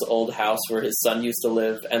around his old house where his son used to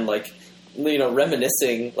live, and like, you know,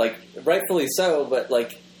 reminiscing, like rightfully so, but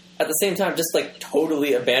like at the same time just like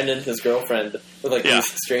totally abandoned his girlfriend with like these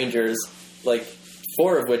strangers, like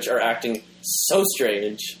 4 of which are acting so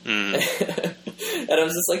strange. And I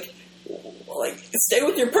was just like stay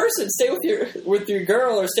with your person, stay with your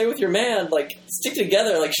girl, or stay with your man, like stick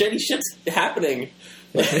together, like shady shit's happening.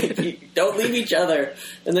 Like, don't leave each other.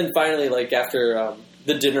 And then finally, like after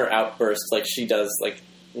the dinner outburst, like she does like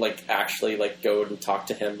actually like go and talk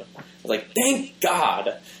to him. Like, thank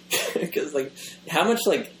God, because like how much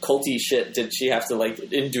like culty shit did she have to like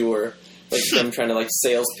endure? Like them trying to like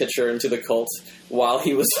sales pitch her into the cult while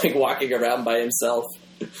he was like walking around by himself.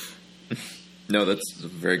 No, that's a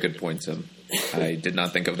very good point, Tim. I did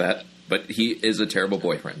not think of that, but he is a terrible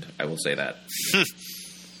boyfriend. I will say that.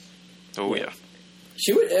 Oh yeah.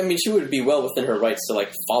 She would be well within her rights to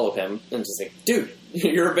like follow him and just like, dude,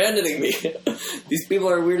 you're abandoning me. These people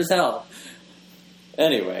are weird as hell.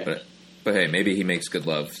 Anyway, but hey, maybe he makes good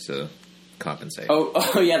love to compensate.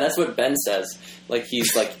 Oh yeah, that's what Ben says. Like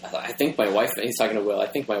he's like, I think my wife. He's talking to Will. I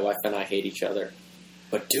think my wife and I hate each other.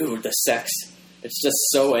 But dude, the sex. It's just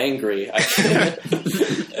so angry. I can't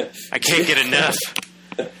get enough.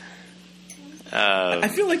 I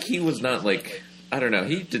feel like he was not like, I don't know.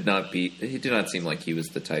 He did not seem like he was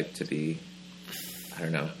the type to be. I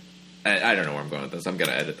don't know. I don't know where I'm going with this. I'm going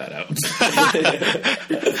to edit that out.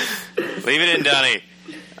 Leave it in, Donnie.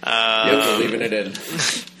 Yep, leaving it in.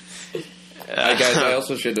 Guys, I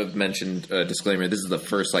also should have mentioned a disclaimer. This is the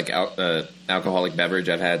first like alcoholic beverage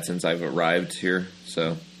I've had since I've arrived here,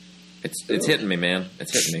 so it's hitting me, man.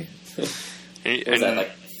 It's hitting me. Was that like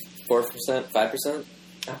 4%, 5%?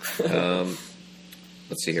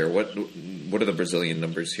 Let's see here. What are the Brazilian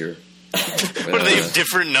numbers here? What are they have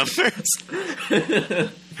different numbers? I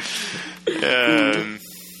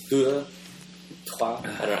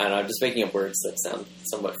don't know. I'm just making up words that sound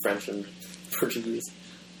somewhat French and Portuguese.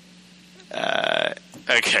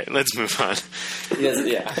 Okay, let's move on. Yes,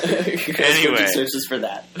 yeah. Anyway, searches for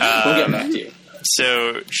that. We'll get back to you.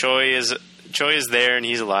 So Choi is there, and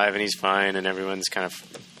he's alive, and he's fine, and everyone's kind of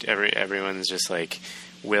everyone's just like,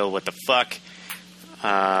 Will, what the fuck?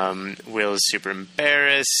 Will is super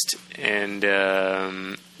embarrassed, and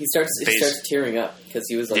he starts tearing up because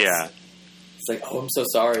he was like, he's like, oh, I'm so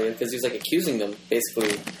sorry, because he was like accusing them, basically,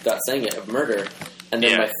 without saying it, of murder. And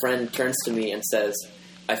then my friend turns to me and says,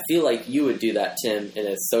 I feel like you would do that, Tim, in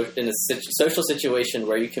a social situation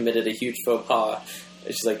where you committed a huge faux pas.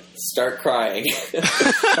 And she's like, start crying.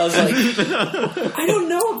 I was like, I don't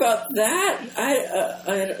know about that.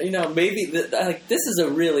 I maybe this is a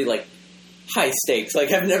really like high stakes.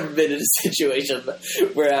 Like I've never been in a situation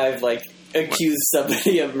where I've like accused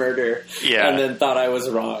somebody of murder and then thought I was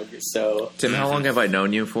wrong. So Tim, how long have I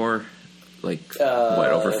known you for? Like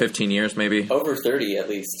over 15 years, maybe? Over 30 at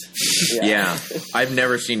least. Yeah. I've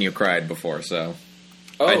never seen you cried before, so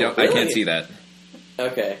really? I can't see that.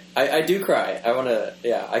 Okay, I do cry. I want to.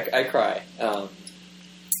 Yeah, I cry.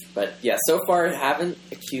 But yeah, so far I haven't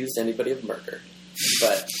accused anybody of murder.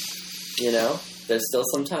 But there's still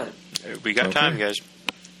some time. We got time, guys.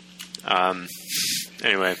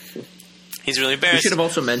 Anyway, he's really embarrassed.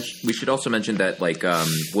 We should also mention that like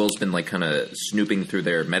Will's been like kind of snooping through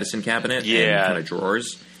their medicine cabinet and kind of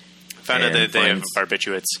drawers. Found out that they have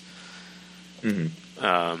barbiturates.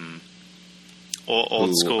 Mm-hmm.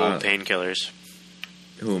 Old school painkillers.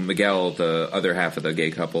 Who Miguel, the other half of the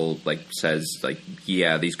gay couple, like says like,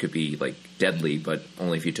 yeah, these could be like deadly, but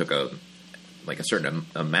only if you took a certain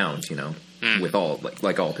amount, with all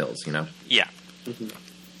like all pills, Yeah. Mm-hmm.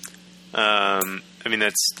 I mean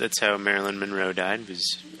that's how Marilyn Monroe died,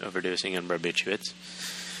 was overdosing on barbiturates.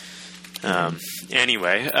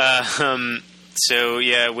 Anyway, so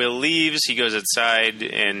yeah, Will leaves. He goes outside,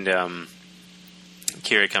 and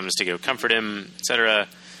Kira comes to go comfort him, etc.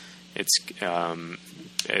 It's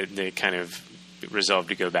they kind of resolve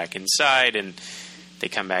to go back inside, and they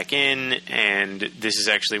come back in, and this is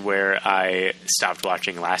actually where I stopped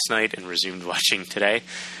watching last night and resumed watching today.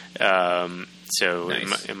 So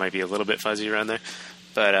nice. It might be a little bit fuzzy around there.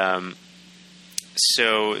 But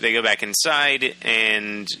so they go back inside,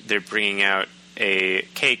 and they're bringing out a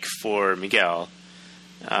cake for Miguel.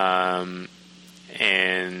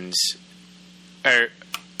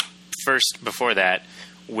 First, before that,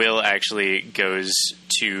 Will actually goes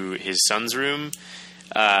to his son's room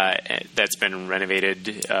that's been renovated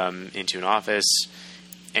into an office,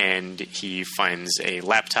 and he finds a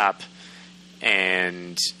laptop,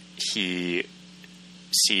 and he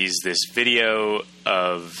sees this video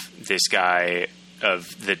of this guy, of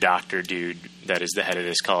the doctor dude that is the head of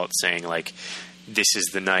this cult, saying like, this is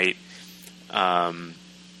the night,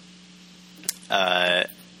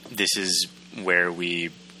 this is where we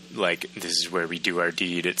do our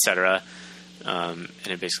deed, etc. And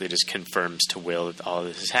it basically just confirms to Will that all of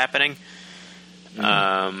this is happening.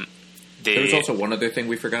 There was also one other thing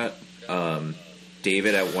we forgot.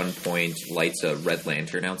 David at one point lights a red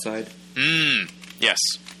lantern outside. Yes.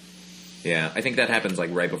 Yeah, I think that happens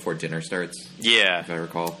like right before dinner starts. Yeah, if I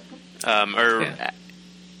recall.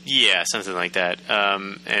 Yeah, something like that.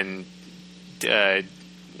 And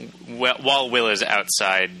while Will is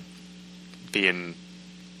outside being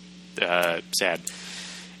sad,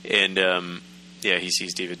 and he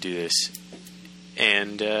sees David do this,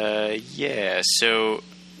 and so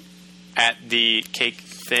at the cake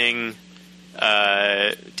thing,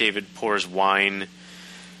 David pours wine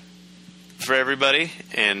for everybody,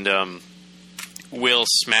 and Will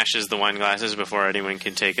smashes the wine glasses before anyone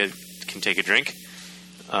can take a drink.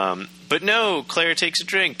 But no, Claire takes a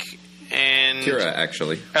drink, and Kira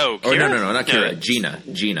actually. Oh, Kira? No, not Kira. Gina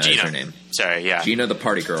is her name. Sorry, yeah, Gina the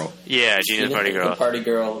party girl. Yeah, Gina the party girl. The party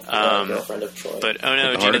girl, girlfriend of Troy. But oh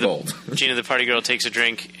no, Gina the party girl takes a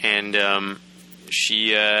drink, and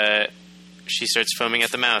she starts foaming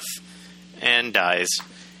at the mouth and dies.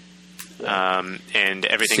 And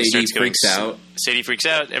everything Sadie starts going. Freaks out. Sadie freaks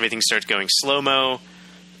out. Everything starts going slow mo.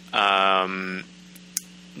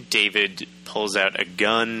 David pulls out a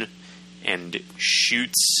gun and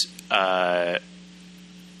shoots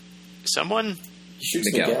someone. He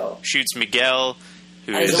shoots Miguel. Shoots Miguel,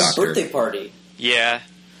 who at is his own birthday party. Yeah,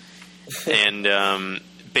 and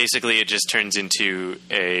basically it just turns into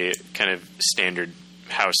a kind of standard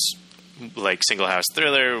single house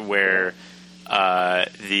thriller where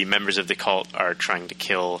the members of the cult are trying to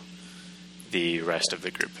kill the rest of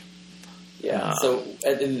the group. Yeah, so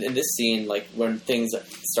in this scene, like, when things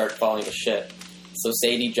start falling to shit, so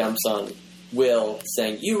Sadie jumps on Will,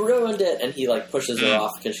 saying, "You ruined it!" And he, like, pushes her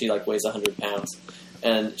off because she, like, weighs 100 pounds.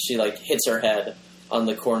 And she, like, hits her head on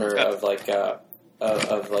the corner of, like, a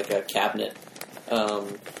cabinet.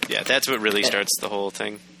 That's what really starts the whole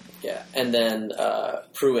thing. Yeah, and then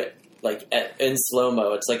Pruitt, like, in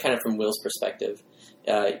slow-mo, it's, like, kind of from Will's perspective.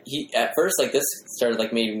 He at first, like, this started,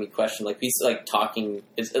 like, making me question, like, he's, like, talking,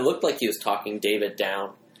 it looked like he was talking David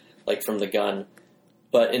down, like, from the gun,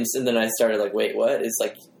 and then I started, like, wait, what? Is,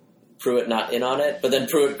 like, Pruitt not in on it? But then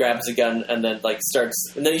Pruitt grabs a gun and then, like,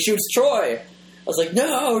 and then he shoots Troy! I was like,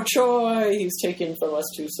 no, Troy! He's taken from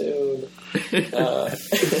us too soon.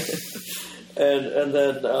 And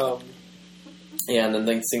then, Yeah, and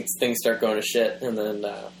then things start going to shit, and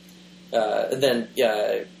then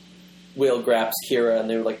Will grabs Kira, and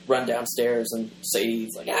they like run downstairs, and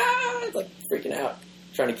Sadie's like like freaking out,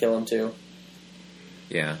 trying to kill him too.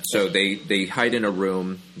 Yeah, so they hide in a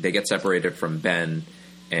room. They get separated from Ben,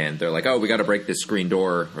 and they're like, "Oh, we got to break this screen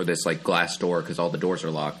door or this like glass door because all the doors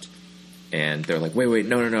are locked." And they're like, "Wait,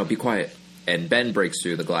 no, be quiet." And Ben breaks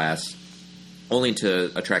through the glass, only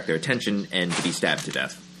to attract their attention and to be stabbed to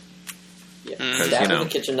death. Yeah, stabbed with a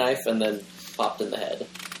kitchen knife and then popped in the head.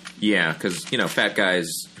 Yeah, because fat guys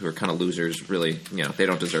who are kind of losers really, they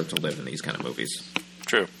don't deserve to live in these kind of movies.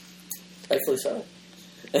 True. Rightfully so.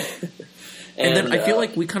 And then I feel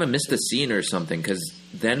like we kind of missed a scene or something, because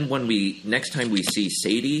then next time we see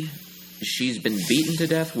Sadie, she's been beaten to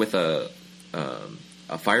death with a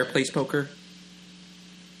fireplace poker.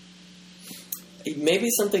 Maybe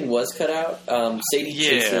something was cut out. Sadie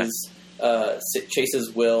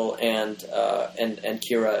chases Will and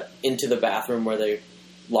Kira into the bathroom where they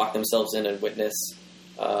lock themselves in and witness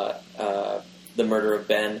the murder of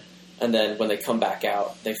Ben. And then when they come back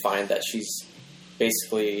out, they find that she's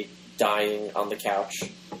basically dying on the couch,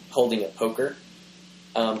 holding a poker.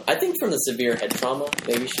 I think from the severe head trauma,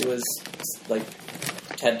 maybe she was like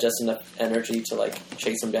had just enough energy to like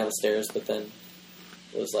chase him down the stairs, but then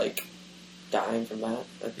it was like dying from that.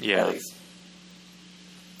 Yeah. At least.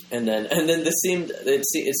 And then this seemed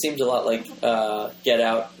a lot like Get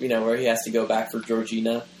Out, where he has to go back for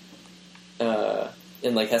Georgina,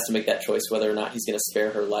 and like has to make that choice whether or not he's going to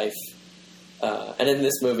spare her life. And in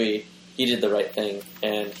this movie, he did the right thing,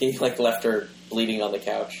 and he like left her bleeding on the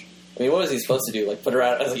couch. I mean, what was he supposed to do? Like put her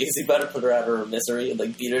out? I was like, is he better put her out of her misery and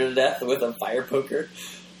like beat her to death with a fire poker?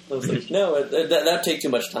 I was like, no, that'd take too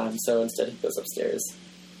much time. So instead, he goes upstairs,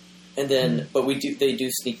 and then they do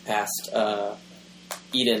sneak past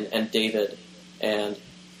Eden and David, and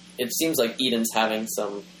it seems like Eden's having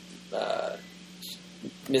some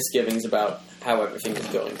misgivings about how everything is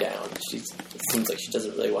going down. It seems like she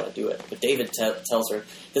doesn't really want to do it. But David tells her,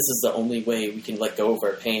 this is the only way we can let go of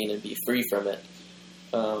our pain and be free from it,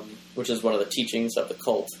 which is one of the teachings of the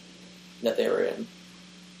cult that they were in.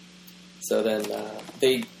 So then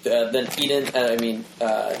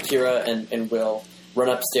Kira and Will run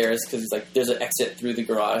upstairs because he's like, there's an exit through the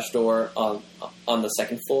garage door on the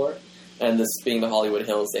second floor. And this being the Hollywood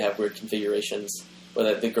Hills, they have weird configurations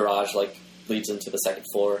where the garage like leads into the second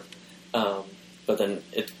floor. But then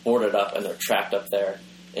it's boarded up and they're trapped up there.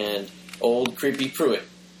 And old creepy Pruitt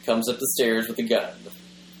comes up the stairs with a gun.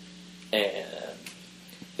 And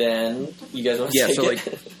then you guys want to take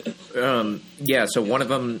it? So one of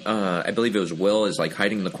them, I believe it was Will, is like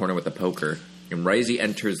hiding in the corner with the poker. And right as he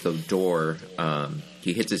enters the door,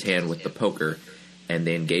 he hits his hand with the poker, and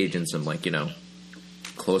they engage in some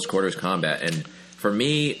close quarters combat. And for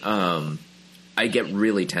me, I get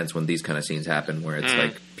really tense when these kind of scenes happen, where it's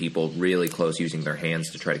like people really close using their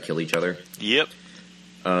hands to try to kill each other. Yep.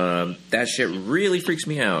 That shit really freaks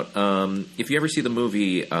me out. If you ever see the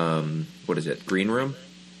movie, what is it, Green Room?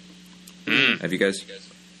 Have you guys?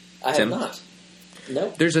 I have not.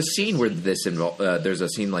 Nope. There's a scene where there's a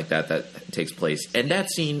scene like that takes place, and that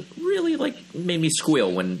scene really made me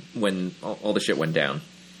squeal when all the shit went down.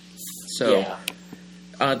 So. Yeah.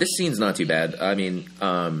 This scene's not too bad. I mean,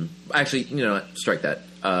 actually, strike that.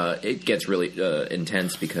 It gets really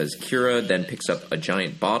intense because Kira then picks up a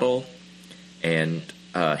giant bottle and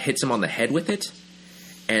hits him on the head with it.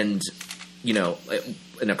 And, in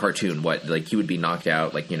a cartoon, he would be knocked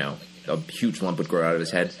out, a huge lump would grow out of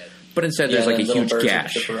his head. But instead, there's a huge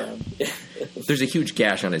gash. There's a huge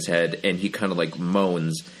gash on his head, and he kind of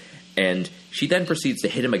moans. And she then proceeds to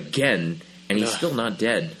hit him again, and he's still not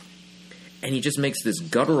dead. And he just makes this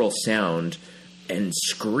guttural sound and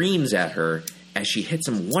screams at her as she hits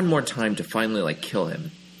him one more time to finally kill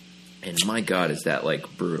him. And my God, is that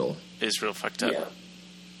brutal? It's real fucked up.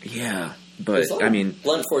 Yeah, but I mean,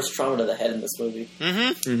 blunt force trauma to the head in this movie.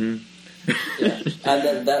 Mm-hmm. Yeah, and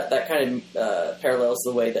then that kind of parallels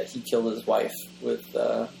the way that he killed his wife with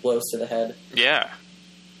blows to the head. Yeah,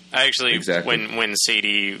 I actually exactly. when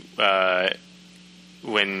Sadie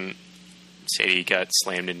got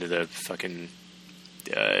slammed into the fucking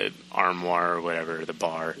armoire or whatever, the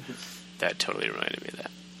bar. That totally reminded me of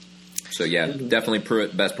that. So yeah, definitely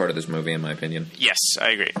Pruitt, best part of this movie in my opinion. Yes,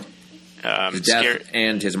 I agree. His death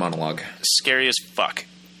and his monologue. Scary as fuck.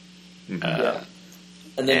 Yeah.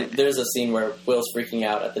 And then there's a scene where Will's freaking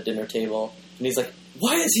out at the dinner table, and he's like,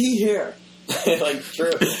 "Why is he here?"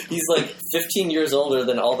 True. He's 15 years older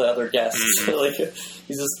than all the other guests.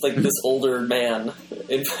 He's just this older man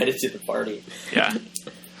invited to the party. Yeah.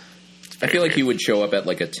 I feel like he would show up at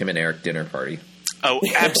a Tim and Eric dinner party. Oh,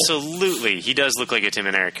 absolutely. He does look like a Tim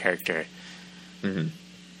and Eric character. Mm-hmm.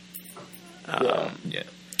 Yeah.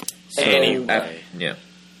 So, Anyway.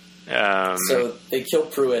 So they kill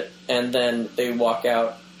Pruitt, and then they walk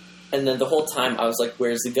out, and then the whole time I was like,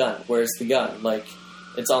 where's the gun? Where's the gun? Like,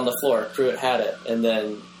 it's on the floor. Pruitt had it. And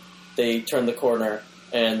then they turn the corner,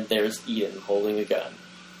 and there's Eden holding a gun.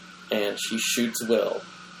 And she shoots Will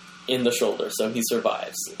in the shoulder, so he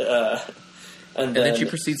survives. And then she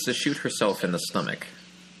proceeds to shoot herself in the stomach.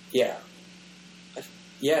 Yeah.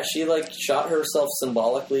 Yeah, she, like, shot herself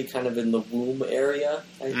symbolically kind of in the womb area,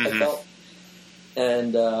 I felt.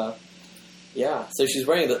 And, yeah. So she's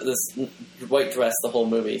wearing this white dress the whole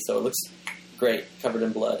movie, so it looks great, covered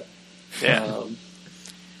in blood. Yeah.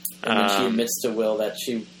 And then she admits to Will that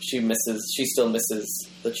she still misses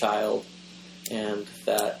the child, and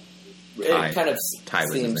that it kind of Ty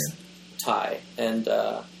was his seems name. Ty. And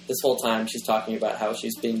this whole time she's talking about how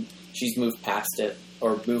she's moved past it,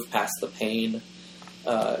 or moved past the pain.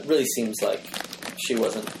 It really seems like she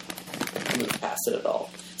wasn't moved past it at all.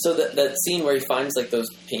 So that scene where he finds like those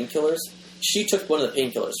painkillers, she took one of the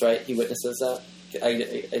painkillers, right? He witnesses that.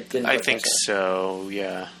 I think so.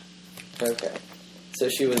 Yeah. Okay. So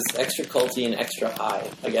she was extra culty and extra high,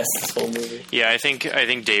 I guess, this whole movie. Yeah, I think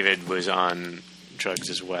David was on drugs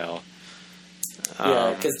as well.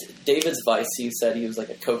 Yeah, because David's vice, he said he was like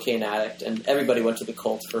a cocaine addict, and everybody went to the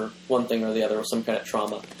cult for one thing or the other, or some kind of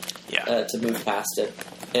trauma. Yeah. To move past it.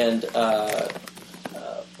 And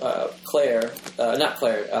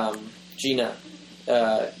Gina,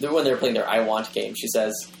 when they were playing their I Want game, she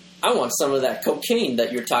says, I want some of that cocaine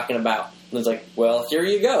that you're talking about. And it's like, well, here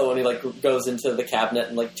you go. And he like goes into the cabinet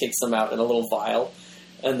and like takes them out in a little vial.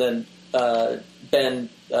 And then Ben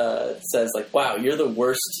says like, wow, you're the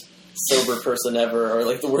worst sober person ever, or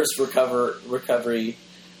like the worst recovery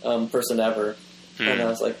person ever. And I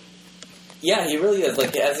was like, yeah, he really is.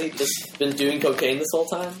 Like, has he just been doing cocaine this whole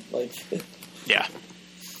time? Like, yeah.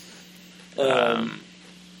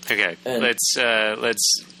 Okay, let's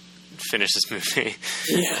finish this movie.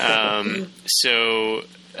 Yeah. So,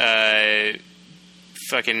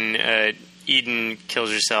 fucking Eden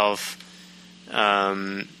kills herself,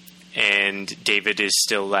 and David is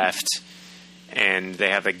still left, and they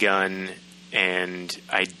have a gun, and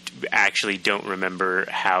I actually don't remember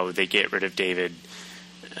how they get rid of David.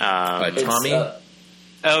 Tommy?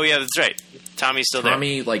 Oh, yeah, that's right. Tommy's still there.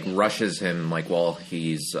 Tommy, like, rushes him, like, while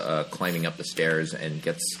he's climbing up the stairs and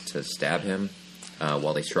gets to stab him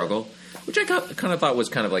while they struggle, which I kind of thought was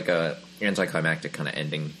kind of like a anticlimactic kind of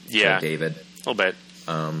ending for David. A little bit.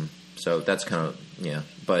 So that's kind of, yeah.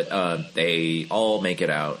 But they all make it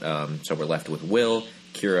out. So we're left with Will,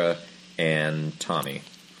 Kira, and Tommy.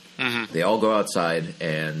 Mm-hmm. They all go outside,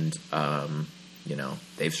 and,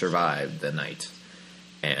 they've survived the night.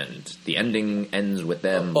 And the ending ends with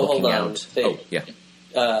them looking out.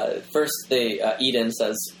 First, Eden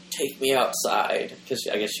says, "Take me outside," because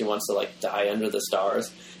I guess she wants to like die under the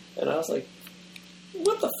stars. And I was like,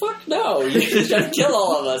 "What the fuck? No, you're trying to kill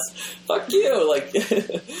all of us. Fuck you!" Like,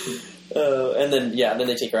 and then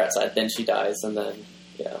they take her outside. Then she dies, and then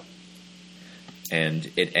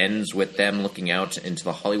And it ends with them looking out into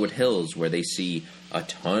the Hollywood Hills, where they see a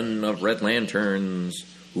ton of red lanterns.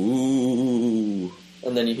 Ooh.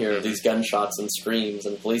 And then you hear these gunshots and screams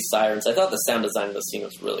and police sirens. I thought the sound design of the scene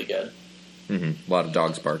was really good. Mm-hmm. A lot of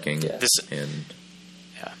dogs barking. Yeah.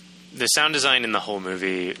 The sound design in the whole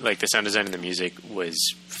movie, like the sound design in the music,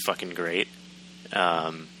 was fucking great.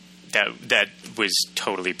 That was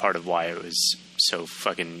totally part of why it was so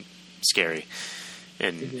fucking scary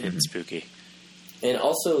and spooky. And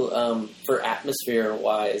also, for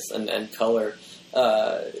atmosphere-wise and color,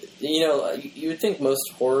 you would think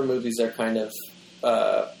most horror movies are kind of,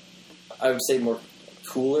 I would say, more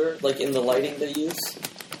cooler, like in the lighting they use.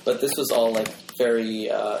 But this was all like very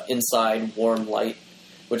inside, warm light,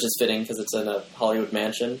 which is fitting because it's in a Hollywood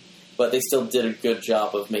mansion. But they still did a good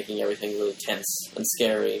job of making everything really tense and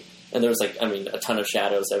scary. And there was a ton of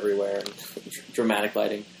shadows everywhere and dramatic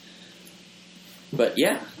lighting. But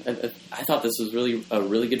yeah, I thought this was really a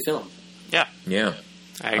really good film. Yeah,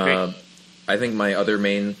 I agree. I think my other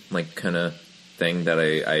main kind of thing that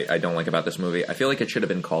I don't like about this movie, I feel like it should have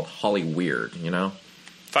been called Holly Weird.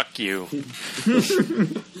 Fuck you.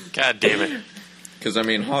 God damn it. Because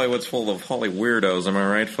Hollywood's full of Holly weirdos. Am I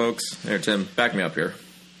right, folks? There, Tim, back me up here.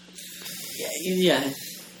 Yeah.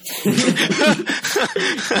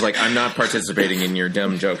 It's like, I'm not participating in your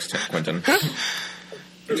dumb jokes, Quentin.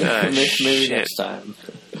 Maybe next time.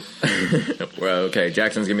 Well, okay,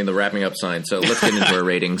 Jackson's giving me the wrapping up sign, so let's get into our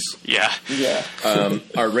ratings. Yeah.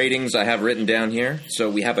 Our ratings I have written down here. So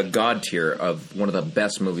we have a God tier of one of the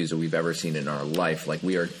best movies that we've ever seen in our life. Like,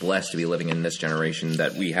 we are blessed to be living in this generation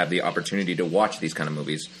that we have the opportunity to watch these kind of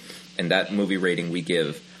movies. And that movie rating we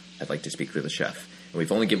give, I'd like to speak for the chef. And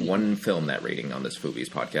we've only given one film that rating on this Foovies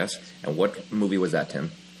podcast. And what movie was that,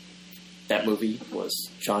 Tim? That movie was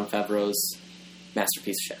Jon Favreau's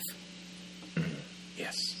masterpiece, Chef.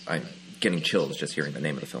 Yes. I'm getting chills just hearing the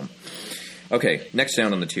name of the film. Okay, next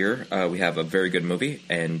down on the tier, we have a very good movie,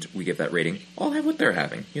 and we give that rating. I'll have what they're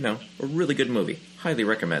having. You know, a really good movie. Highly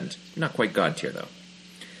recommend. Not quite God tier, though.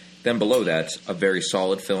 Then below that, a very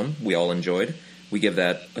solid film we all enjoyed. We give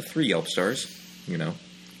that a 3 Yelp stars, you know.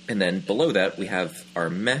 And then below that, we have our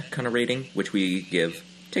meh kind of rating, which we give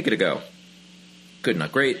take it a go. Good,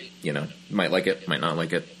 not great. You know, might like it, might not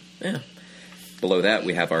like it. Yeah. Below that,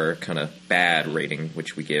 we have our kind of bad rating,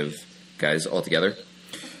 which we give, guys, all together.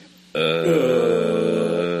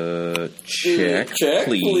 Check,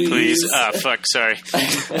 please. Please. Fuck, sorry.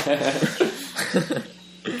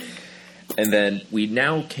 And then we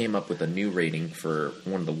now came up with a new rating for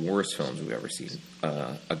one of the worst films we've ever seen,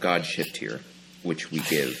 a God shit tier, which we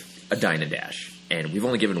give a Dine and Dash. And we've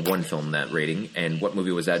only given one film that rating. And what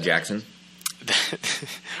movie was that, Jackson?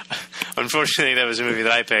 Unfortunately, that was a movie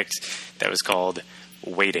that I picked that was called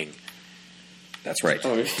Waiting. That's right.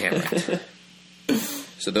 Oh. Damn right.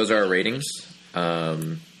 So those are our ratings.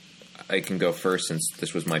 I can go first since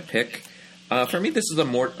this was my pick. For me, this is a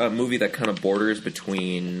movie that kind of borders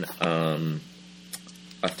between a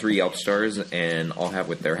 3 Yelp stars and I'll have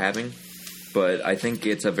what they're having. But I think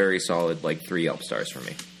it's a very solid 3 Yelp stars for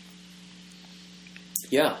me.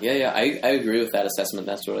 Yeah. I agree with that assessment.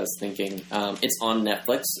 That's what I was thinking. It's on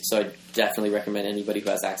Netflix, so I definitely recommend anybody who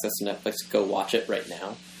has access to Netflix go watch it right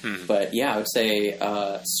now. But yeah, I would say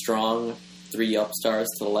strong 3 Yelp stars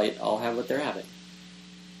to the light. I'll have what they're having.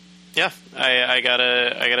 Yeah, I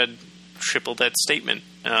gotta triple that statement.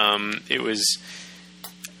 It was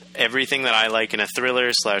everything that I like in a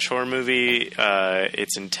thriller / horror movie.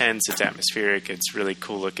 It's intense, it's atmospheric, it's really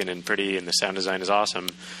cool looking and pretty, and the sound design is awesome.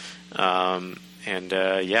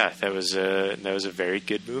 Yeah, that was a very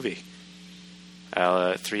good movie.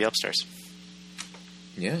 3 Yelp stars.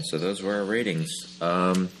 Yeah, so those were our ratings.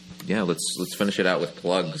 Yeah, let's finish it out with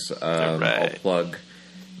plugs. All right. I'll plug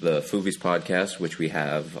the Foovies podcast, which we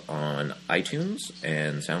have on iTunes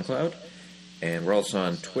and SoundCloud, and we're also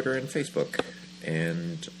on Twitter and Facebook.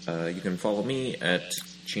 And you can follow me at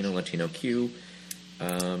Chino Latino Q.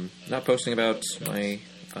 Not posting about my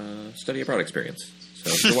study abroad experience,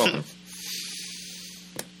 so you're welcome.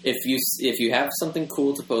 If you have something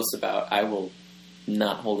cool to post about, I will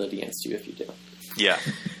not hold it against you if you do. Yeah.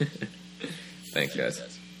 Thanks, guys.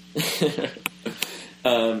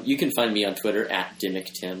 You can find me on Twitter at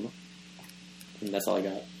DimmickTim. And that's all I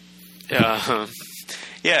got.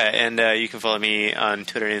 Yeah, and you can follow me on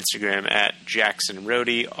Twitter and Instagram at Jackson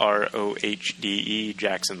Rohde, ROHDE,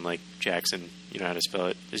 Jackson like Jackson. You know how to spell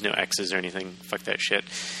it. There's no X's or anything. Fuck that shit.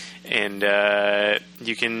 And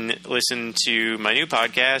you can listen to my new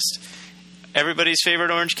podcast, Everybody's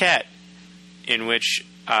Favorite Orange Cat, in which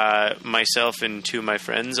myself and 2 of my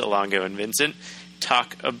friends, Alongo and Vincent,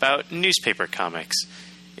 talk about newspaper comics.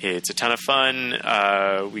 It's a ton of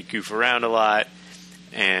fun. We goof around a lot.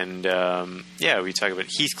 And, we talk about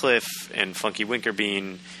Heathcliff and Funky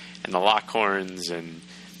Winkerbean and the Lockhorns and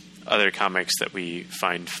other comics that we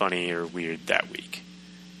find funny or weird that week.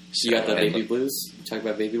 So, you got the baby blues? You talk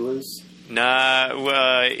about baby blues? Nah,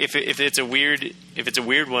 if it's a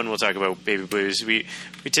weird one, we'll talk about baby blues. We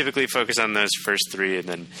typically focus on those first 3, and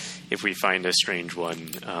then if we find a strange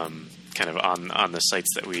one, kind of on the sites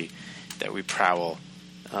that we prowl,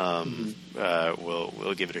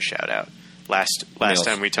 we'll give it a shout out. Last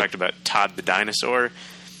time we talked about Todd the Dinosaur.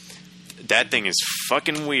 That thing is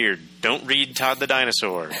fucking weird. Don't read Todd the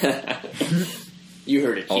Dinosaur. You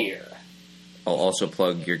heard it here. I'll also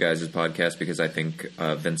plug your guys' podcast because I think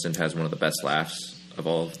Vincent has one of the best laughs of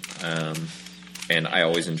all. And I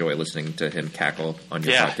always enjoy listening to him cackle on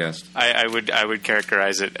your podcast. I would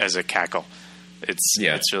characterize it as a cackle.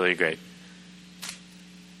 It's really great.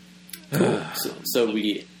 Cool. So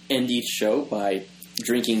we end each show by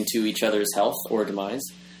drinking to each other's health or demise,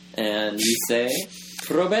 and we say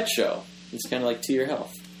provecho. It's kind of like to your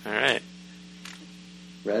health. All right.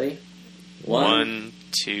 Ready? 1,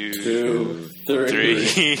 2,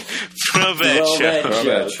 3.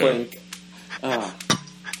 Provecho. Clink. That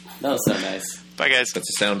was so nice. Bye, guys. That's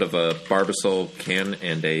the sound of a Barbasol can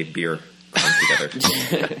and a beer coming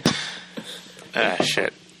together.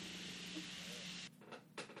 Shit.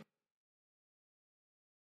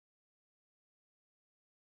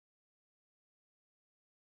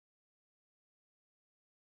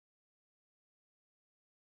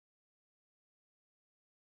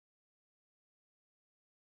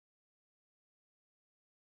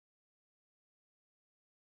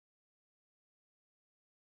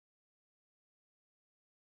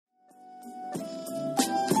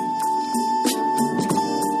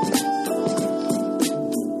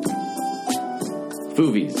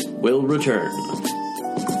 Foovies will return.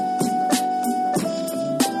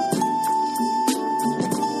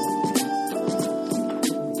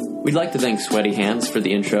 We'd like to thank Sweaty Hands for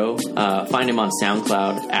the intro. Find him on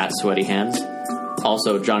SoundCloud at Sweaty Hands.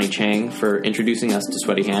 Also, Johnny Chang for introducing us to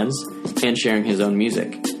Sweaty Hands and sharing his own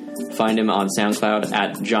music. Find him on SoundCloud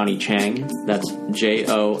at Johnny Chang. That's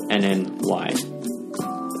Jonny.